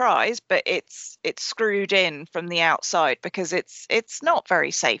tries, but it's screwed in from the outside, because it's not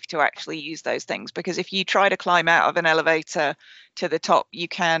very safe to actually use those things, because if you try to climb out of an elevator to the top, you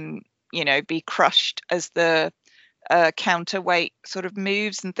can be crushed as the counterweight sort of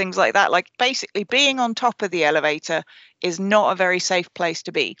moves and things like that. Like basically being on top of the elevator is not a very safe place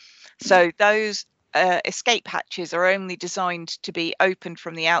to be. So those escape hatches are only designed to be opened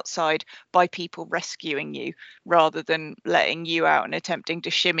from the outside by people rescuing you, rather than letting you out and attempting to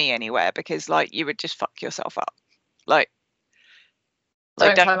shimmy anywhere, because like you would just fuck yourself up.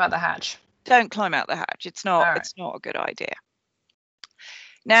 Don't climb out the hatch. Don't climb out the hatch. It's not a good idea.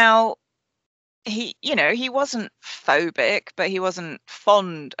 Now, he wasn't phobic, but he wasn't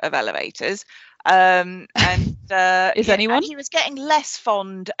fond of elevators. And is anyone? And he was getting less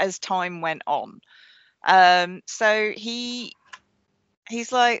fond as time went on. So he's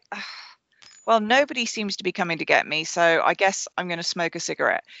like, well, nobody seems to be coming to get me, so I guess I'm going to smoke a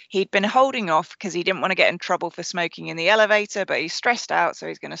cigarette. He'd been holding off because he didn't want to get in trouble for smoking in the elevator, but he's stressed out, so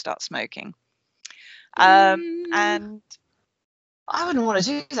he's going to start smoking. And I wouldn't want to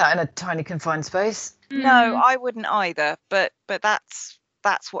do that in a tiny confined space. No, I wouldn't either. But that's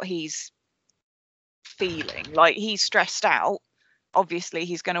what he's feeling. Like, he's stressed out. Obviously,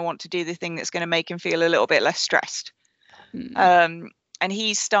 he's going to want to do the thing that's going to make him feel a little bit less stressed. And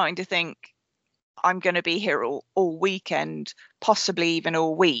he's starting to think, I'm going to be here all weekend, possibly even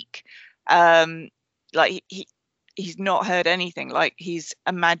all week. Like he's not heard anything. Like, he's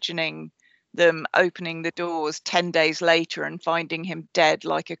imagining them opening the doors 10 days later and finding him dead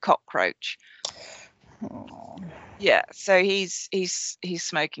like a cockroach. Oh. Yeah, so he's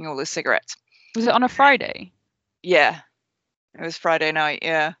smoking all the cigarettes. Was it on a Friday? Yeah, it was Friday night.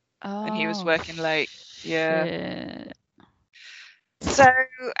 Yeah, and he was Oh, working late. Yeah. shit. So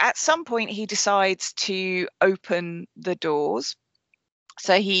at some point he decides to open the doors.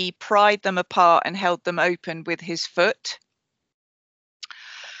 So he pried them apart and held them open with his foot.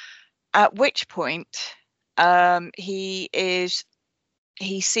 At which point he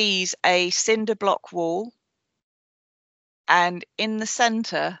sees a cinder block wall, and in the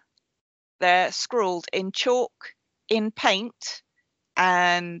center they're scrawled in chalk, in paint,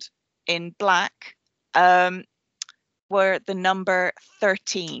 and in black, were the number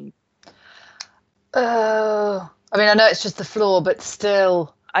 13. Oh, I mean, I know it's just the floor, but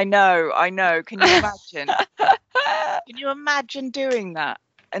still. I know. Can you imagine? Can you imagine doing that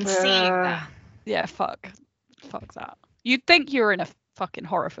and seeing that? Yeah, fuck that. You'd think you were in a fucking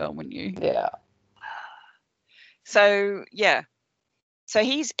horror film, wouldn't you? Yeah. So yeah. So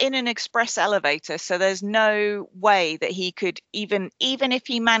he's in an express elevator, so there's no way that he could even if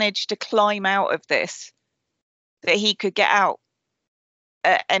he managed to climb out of this, that he could get out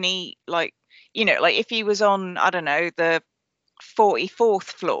at any, like, like if he was on, I don't know, the 44th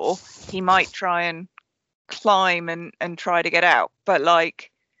floor, he might try and climb and try to get out. But like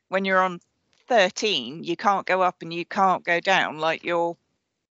when you're on 13, you can't go up and you can't go down. Like you're.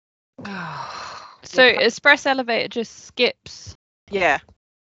 So express elevator just skips. Yeah.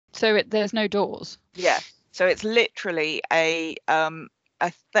 So there's no doors. Yeah. So it's literally a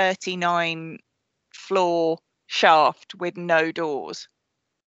 39 floor shaft with no doors.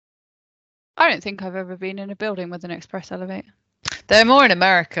 I don't think I've ever been in a building with an express elevator. They're more in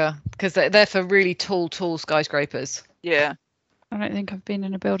America because they're for really tall skyscrapers. Yeah. I don't think I've been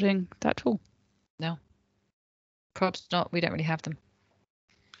in a building that tall. No. Perhaps not. We don't really have them.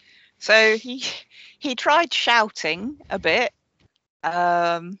 So he tried shouting a bit.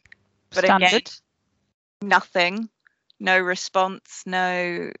 But Standard. again, nothing. No response.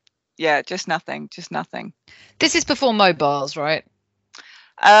 No. Yeah, just nothing. This is before mobiles, right?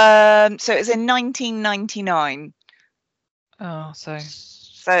 So it was in 1999. Oh, so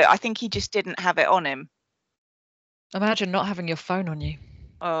I think he just didn't have it on him. Imagine not having your phone on you.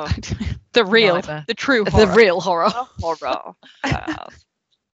 Oh, the true horror. The real horror. The horror.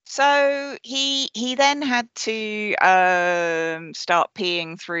 So he then had to start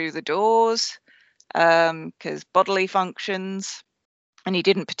peeing through the doors because bodily functions, and he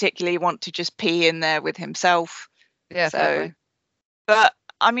didn't particularly want to just pee in there with himself. Yeah. So, but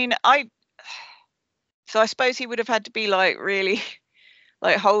I mean, I suppose he would have had to be like really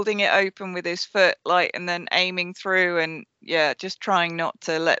like holding it open with his foot, like, and then aiming through, and yeah, just trying not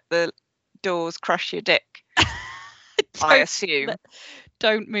to let the doors crush your dick. I assume.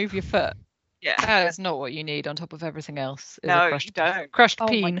 Don't move your foot. Yeah. That is not what you need on top of everything else. No, you don't. Crushed Oh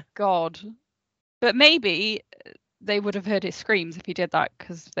peen. my god. But maybe they would have heard his screams if he did that,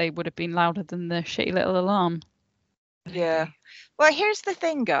 because they would have been louder than the shitty little alarm. Yeah. Well, here's the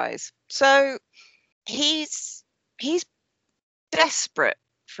thing, guys. So he's desperate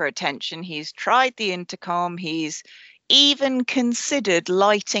for attention. He's tried the intercom. He's even considered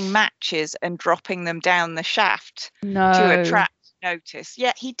lighting matches and dropping them down the shaft No. to attract notice.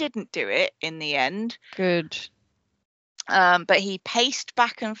 Yet he didn't do it in the end. Good. But he paced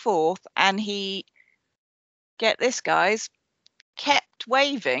back and forth, and he, get this, guys, kept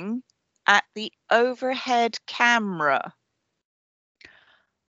waving at the overhead camera.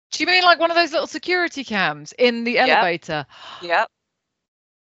 Do you mean like one of those little security cams in the elevator? Yep.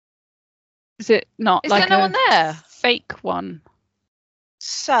 Is it not? Is there no one there? Fake one.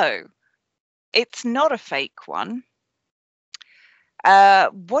 So, it's not a fake one.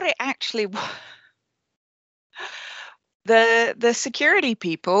 What it actually was, the security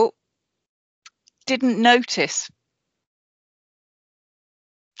people didn't notice.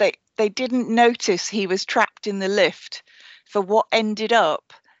 They didn't notice he was trapped in the lift for what ended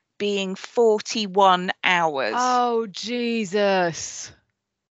up being 41 hours. Oh, Jesus.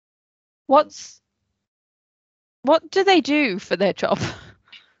 What do they do for their job?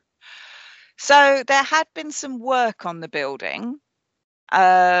 So there had been some work on the building,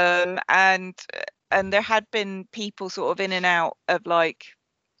 and there had been people sort of in and out of like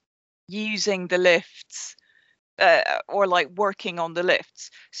using the lifts, or like working on the lifts.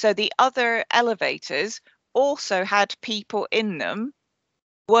 So the other elevators also had people in them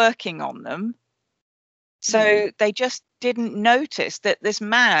working on them. So they just didn't notice that this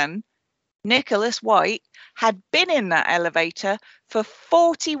man, Nicholas White, had been in that elevator for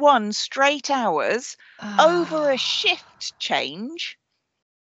 41 straight hours over a shift change,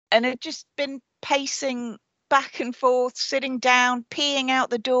 and had just been pacing back and forth, sitting down, peeing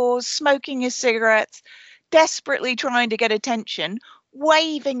out the doors, smoking his cigarettes, desperately trying to get attention,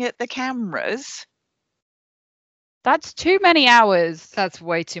 waving at the cameras. That's too many hours. That's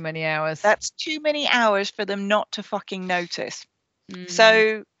way too many hours. That's too many hours for them not to fucking notice.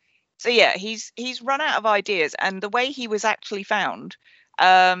 So yeah, he's run out of ideas, and the way he was actually found,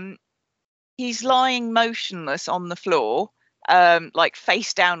 he's lying motionless on the floor, like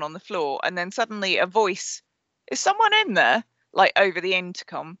face down on the floor, and then suddenly a voice, "Is someone in there?" Like over the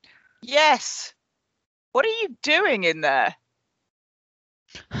intercom. "Yes. What are you doing in there?"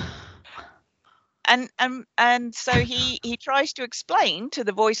 And so he tries to explain to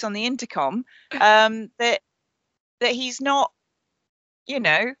the voice on the intercom that he's not,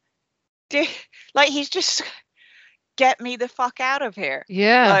 like, he's just, "Get me the fuck out of here."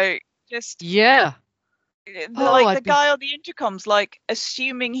 Yeah. Like, just, yeah. Like, the guy on the intercom's like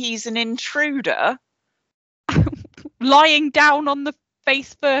assuming he's an intruder. Lying down on the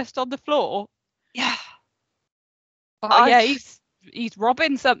face first on the floor. Yeah. Oh, yeah, he's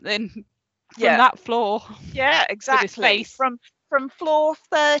robbing something from that floor. Yeah, exactly. From floor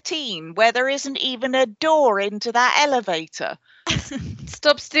 13, where there isn't even a door into that elevator.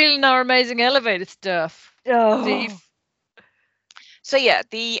 Stop stealing our amazing elevator stuff, thief. So yeah,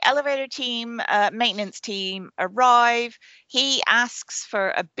 the elevator team, maintenance team arrive. He asks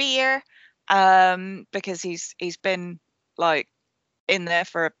for a beer, because he's been like in there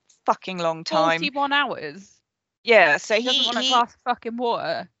for a fucking long time. 41 hours. Yeah, so he doesn't want a glass of fucking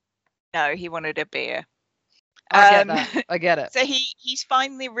water. No, he wanted a beer. I get that. I get it. So he's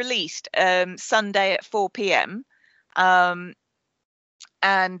finally released Sunday at 4 p.m. And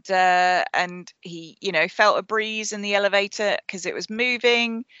he, felt a breeze in the elevator because it was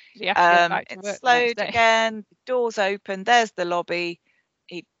moving. It slowed again. The doors open. There's the lobby.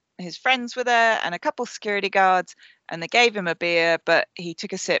 His friends were there and a couple security guards, and they gave him a beer, but he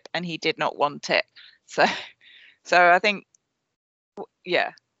took a sip and he did not want it. So I think,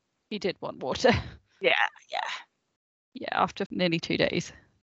 yeah, he did want water. Yeah. After nearly 2 days.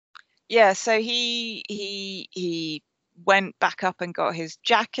 Yeah. So he went back up and got his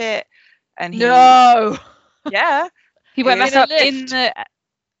jacket, and yeah, he went back up in the.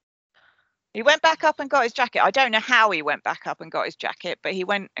 He went back up and got his jacket. I don't know how he went back up and got his jacket, but he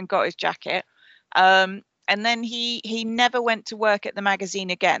went and got his jacket. And then he never went to work at the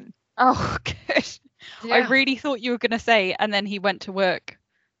magazine again. Oh, good. Yeah. I really thought you were going to say, and then he went to work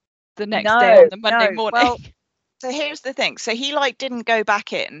the next day on the Monday morning. Well, so here's the thing. So he didn't go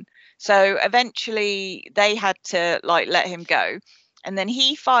back in. So eventually they had to let him go. And then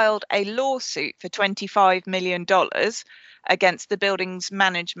he filed a lawsuit for $25 million against the building's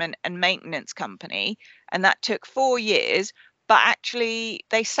management and maintenance company. And that took 4 years. But actually,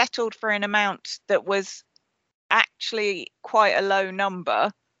 they settled for an amount that was actually quite a low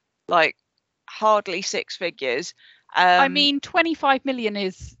number, like hardly 6 figures. I mean, 25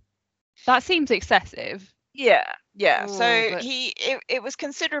 million that seems excessive. Yeah. So it was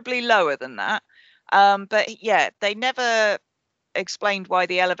considerably lower than that. But yeah, they never explained why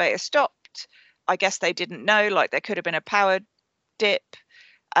the elevator stopped. I guess they didn't know, there could have been a power dip.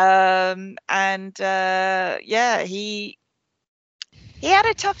 He He had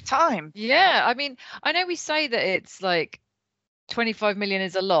a tough time. Yeah, I mean, I know we say that it's like 25 million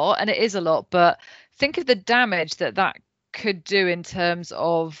is a lot, and it is a lot, but think of the damage that could do in terms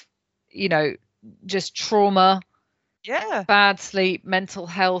of, just trauma, bad sleep, mental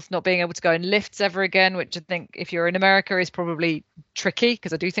health, not being able to go in lifts ever again, which I think if you're in America is probably tricky,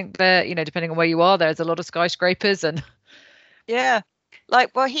 because I do think there, depending on where you are, there's a lot of skyscrapers and he at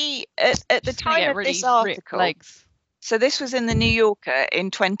the time of really this article, so this was in the New Yorker in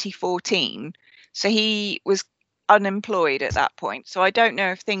 2014, so he was unemployed at that point, so I don't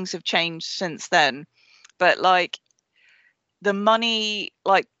know if things have changed since then, but the money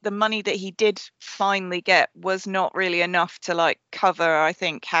that he did finally get was not really enough to cover, I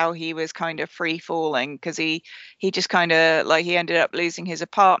think, how he was kind of free falling, because he just kind of he ended up losing his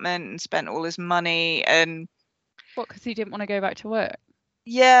apartment and spent all his money. And what, because he didn't want to go back to work?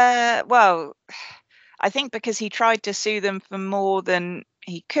 Yeah, well, I think because he tried to sue them for more than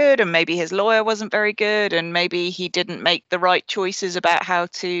he could, and maybe his lawyer wasn't very good, and maybe he didn't make the right choices about how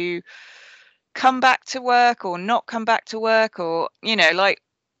to come back to work or not come back to work, or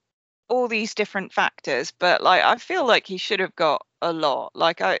all these different factors. But I feel like he should have got a lot.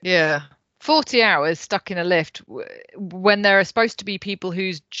 40 hours stuck in a lift when there are supposed to be people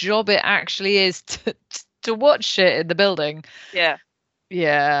whose job it actually is to watch shit in the building.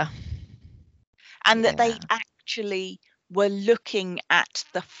 Yeah. And that they actually were looking at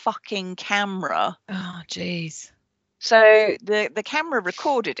the fucking camera. Oh, jeez. So the camera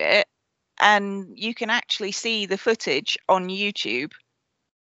recorded it, and you can actually see the footage on YouTube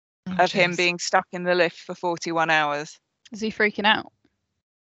of him being stuck in the lift for 41 hours. Is he freaking out?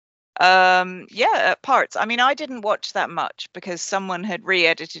 Yeah, at parts. I mean, I didn't watch that much because someone had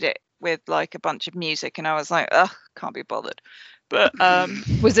re-edited it with a bunch of music, and I was like, ugh, can't be bothered. But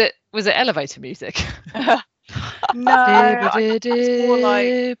was it elevator music? No, it's more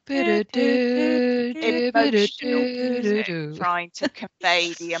emotional music, trying to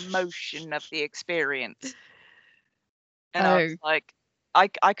convey the emotion of the experience. And I was like,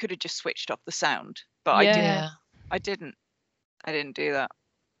 I could have just switched off the sound, but I didn't do that.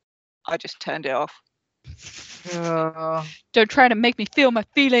 I just turned it off. Don't try to make me feel my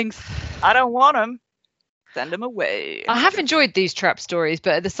feelings. I don't want them. Send them away. I have enjoyed these trap stories,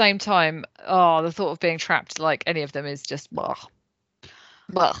 but at the same time, the thought of being trapped like any of them is just blah.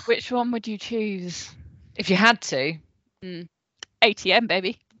 Which one would you choose if you had to? ATM,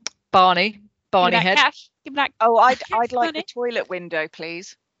 baby. Barney head. Cash. Give me that. Oh, I'd like the toilet window,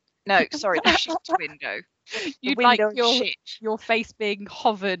 please. No, sorry, the shit window. You'd like your face being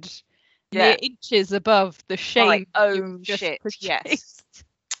hovered mere inches above the shame. My own shit. Yes.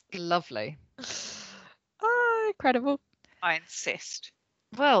 Lovely. Oh, incredible. I insist.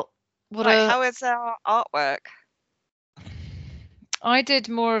 Well, how is our artwork? I did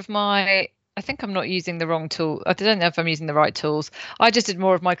more of my, I think I'm not using the wrong tool. I don't know if I'm using the right tools. I just did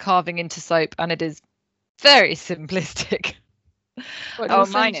more of my carving into soap, and it is very simplistic.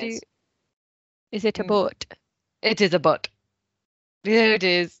 Mine is. Is it a boat? It is a butt. Yeah, it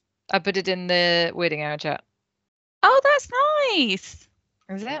is. I put it in the Weirding Hour chat. Oh, that's nice.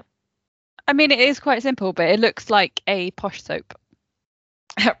 Is it? I mean, it is quite simple, but it looks like a posh soap.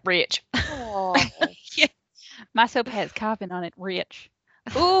 Rich. Oh. Yeah. My soap has carving on it. Rich.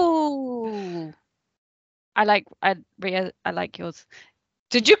 Ooh. I like yours.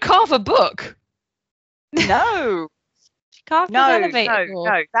 Did you carve a book? No. She carved an elevator door.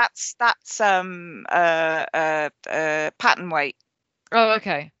 No. That's pattern weight. Oh,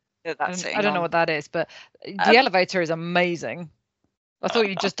 okay. I don't know what that is, but the elevator is amazing. I thought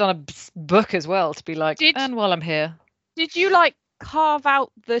you'd just done a book as well to be like, and while I'm here. Did you carve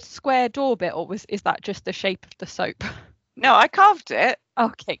out the square door bit, or is that just the shape of the soap? No, I carved it.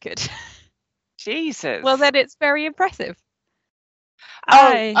 Okay, good. Jesus. Well, then it's very impressive.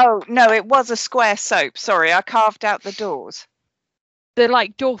 Oh no, it was a square soap. Sorry, I carved out the doors.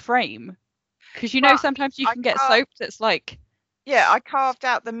 The door frame, because sometimes you can get soap that's like. Yeah, I carved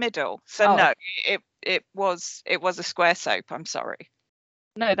out the middle. So no, it was a square soap. I'm sorry.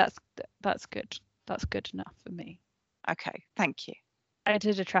 No, that's good. That's good enough for me. Okay, thank you. I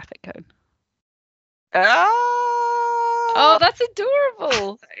did a traffic cone. Oh, that's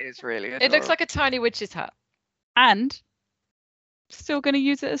adorable. That is really adorable. It looks like a tiny witch's hat. And still going to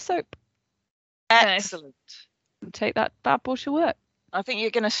use it as soap. Excellent. Take that bad boy to work. I think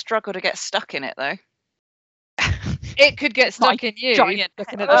you're going to struggle to get stuck in it, though. It could get stuck in you. Giant.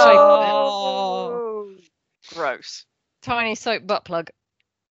 Looking at the shape of it. Oh, gross. Tiny soap butt plug.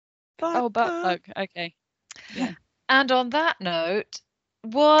 Butt plug. Okay. Yeah. And on that note,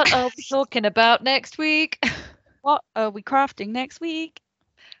 what are we talking about next week? what are we crafting next week?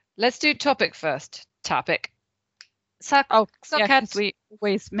 Let's do topic first. Topic. Yeah, cat. 'cause we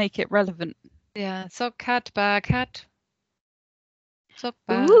always make it relevant. Yeah, sock cat, bag cat. Sock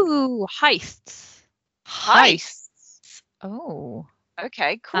bag. Ooh, heists. Heists. Oh.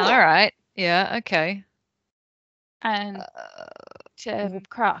 Okay, cool. All right. Yeah, okay. And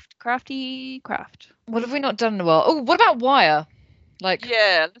crafty craft. What have we not done in a while? Oh, what about wire? Like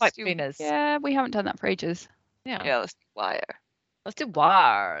let's pipe do. cleaners. Yeah, we haven't done that for ages. Yeah. Let's do wire. Let's do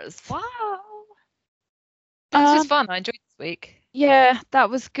wires. Wow. This was fun. I enjoyed this week. Yeah, that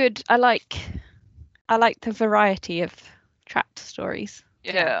was good. I like the variety of trapped stories.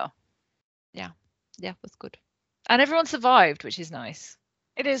 Yeah. Yeah, it was good. And everyone survived, which is nice.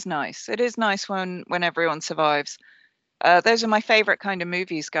 It is nice. It is nice when everyone survives. Those are my favorite kind of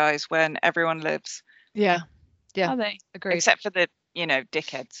movies, guys, when everyone lives. Yeah. Are they? Agreed. Except for the,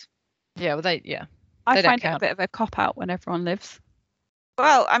 dickheads. Yeah, well, they I don't find it count. a bit of a cop out when everyone lives.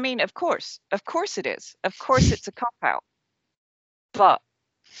 Well, I mean, of course it is. Of course it's a cop out. But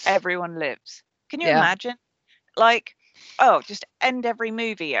everyone lives. Can you imagine? Like, just end every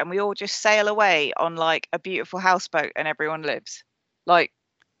movie and we all just sail away on like a beautiful houseboat and everyone lives. Like,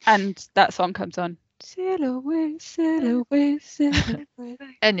 and that song comes on. Sail away, sail away, sail away.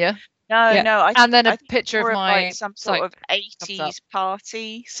 Enya. No. And then a I think picture more of my like some sort of 80s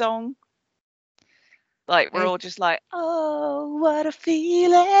party song. Like we're all just like, oh, what a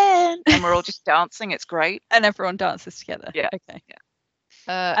feeling, and we're all just dancing. It's great, and everyone dances together. Yeah. Okay. Yeah.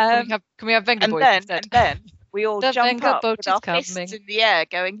 Can we have Venga Boys instead? And then we all The jump Venga up boat with is our coming. fists in the air,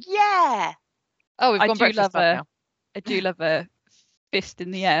 going, yeah. Oh, we've gone breakfast now. I do love a fist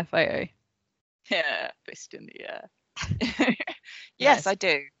in the air photo. Yeah, fist in the air. Yes, I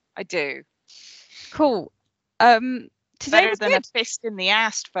do. Cool. Today Better was than good. a fist in the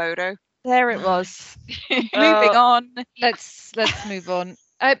ass photo. There it was. Moving on. Let's move on.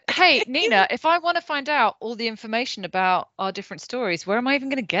 Hey, Nina, if I want to find out all the information about our different stories, where am I even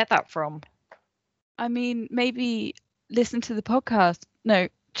going to get that from? I mean, maybe listen to the podcast. No,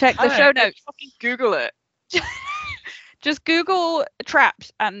 check the show notes. Fucking Google it. Just Google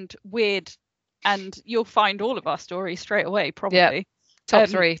trapped and weird, and you'll find all of our stories straight away, probably. Yeah. Top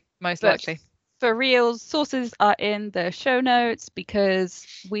 3, most likely. For real, sources are in the show notes because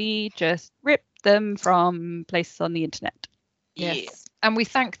we just ripped them from places on the internet. Yes. Yeah. And we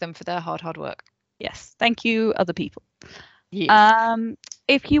thank them for their hard work. Yes. Thank you, other people. Yes.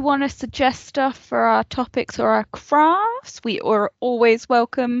 If you want to suggest stuff for our topics or our crafts, we are always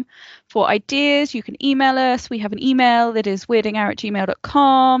welcome for ideas. You can email us. We have an email that is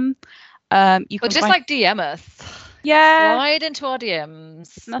weirdinghour@gmail.com. You can just like DM us. Yeah. Slide into our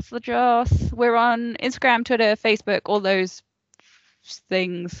DMs. That's the joss. We're on Instagram, Twitter, Facebook, all those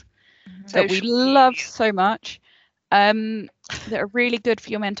things that we love so much. That are really good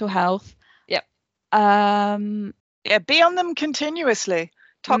for your mental health. Yep. Yeah, be on them continuously.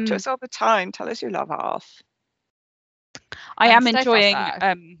 Talk to us all the time. Tell us you love us. I am enjoying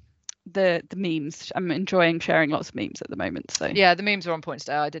the memes. I'm enjoying sharing lots of memes at the moment. So yeah, the memes are on point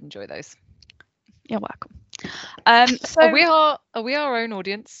today. I did enjoy those. You're welcome. So are we our own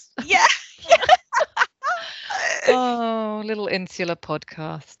audience? Yeah. Oh, little insular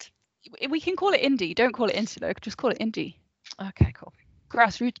podcast. We can call it indie. Don't call it insular. Just call it indie. Okay, cool.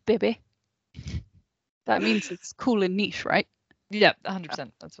 Grassroots, baby. That means it's cool and niche, right? Yeah,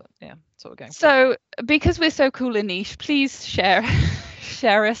 100%. That's what we're going for. So, because we're so cool and niche, please share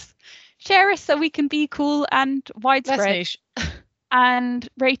us so we can be cool and widespread. Less niche. And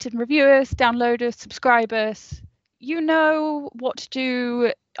rate and review us, download us, subscribe us. You know what to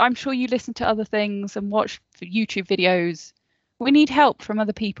do. I'm sure you listen to other things and watch YouTube videos. We need help from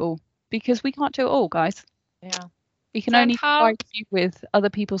other people because we can't do it all, guys. Yeah. We can only provide you with other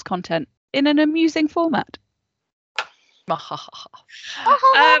people's content in an amusing format.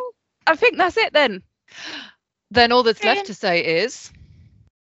 I think that's it then. Then all that's left to say is...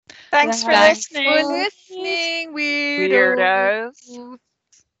 Thanks for listening. Weirdos.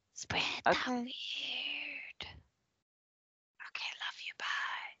 Spread the weird. Okay, love you.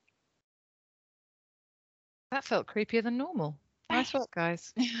 Bye. That felt creepier than normal. Nice work,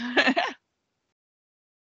 guys.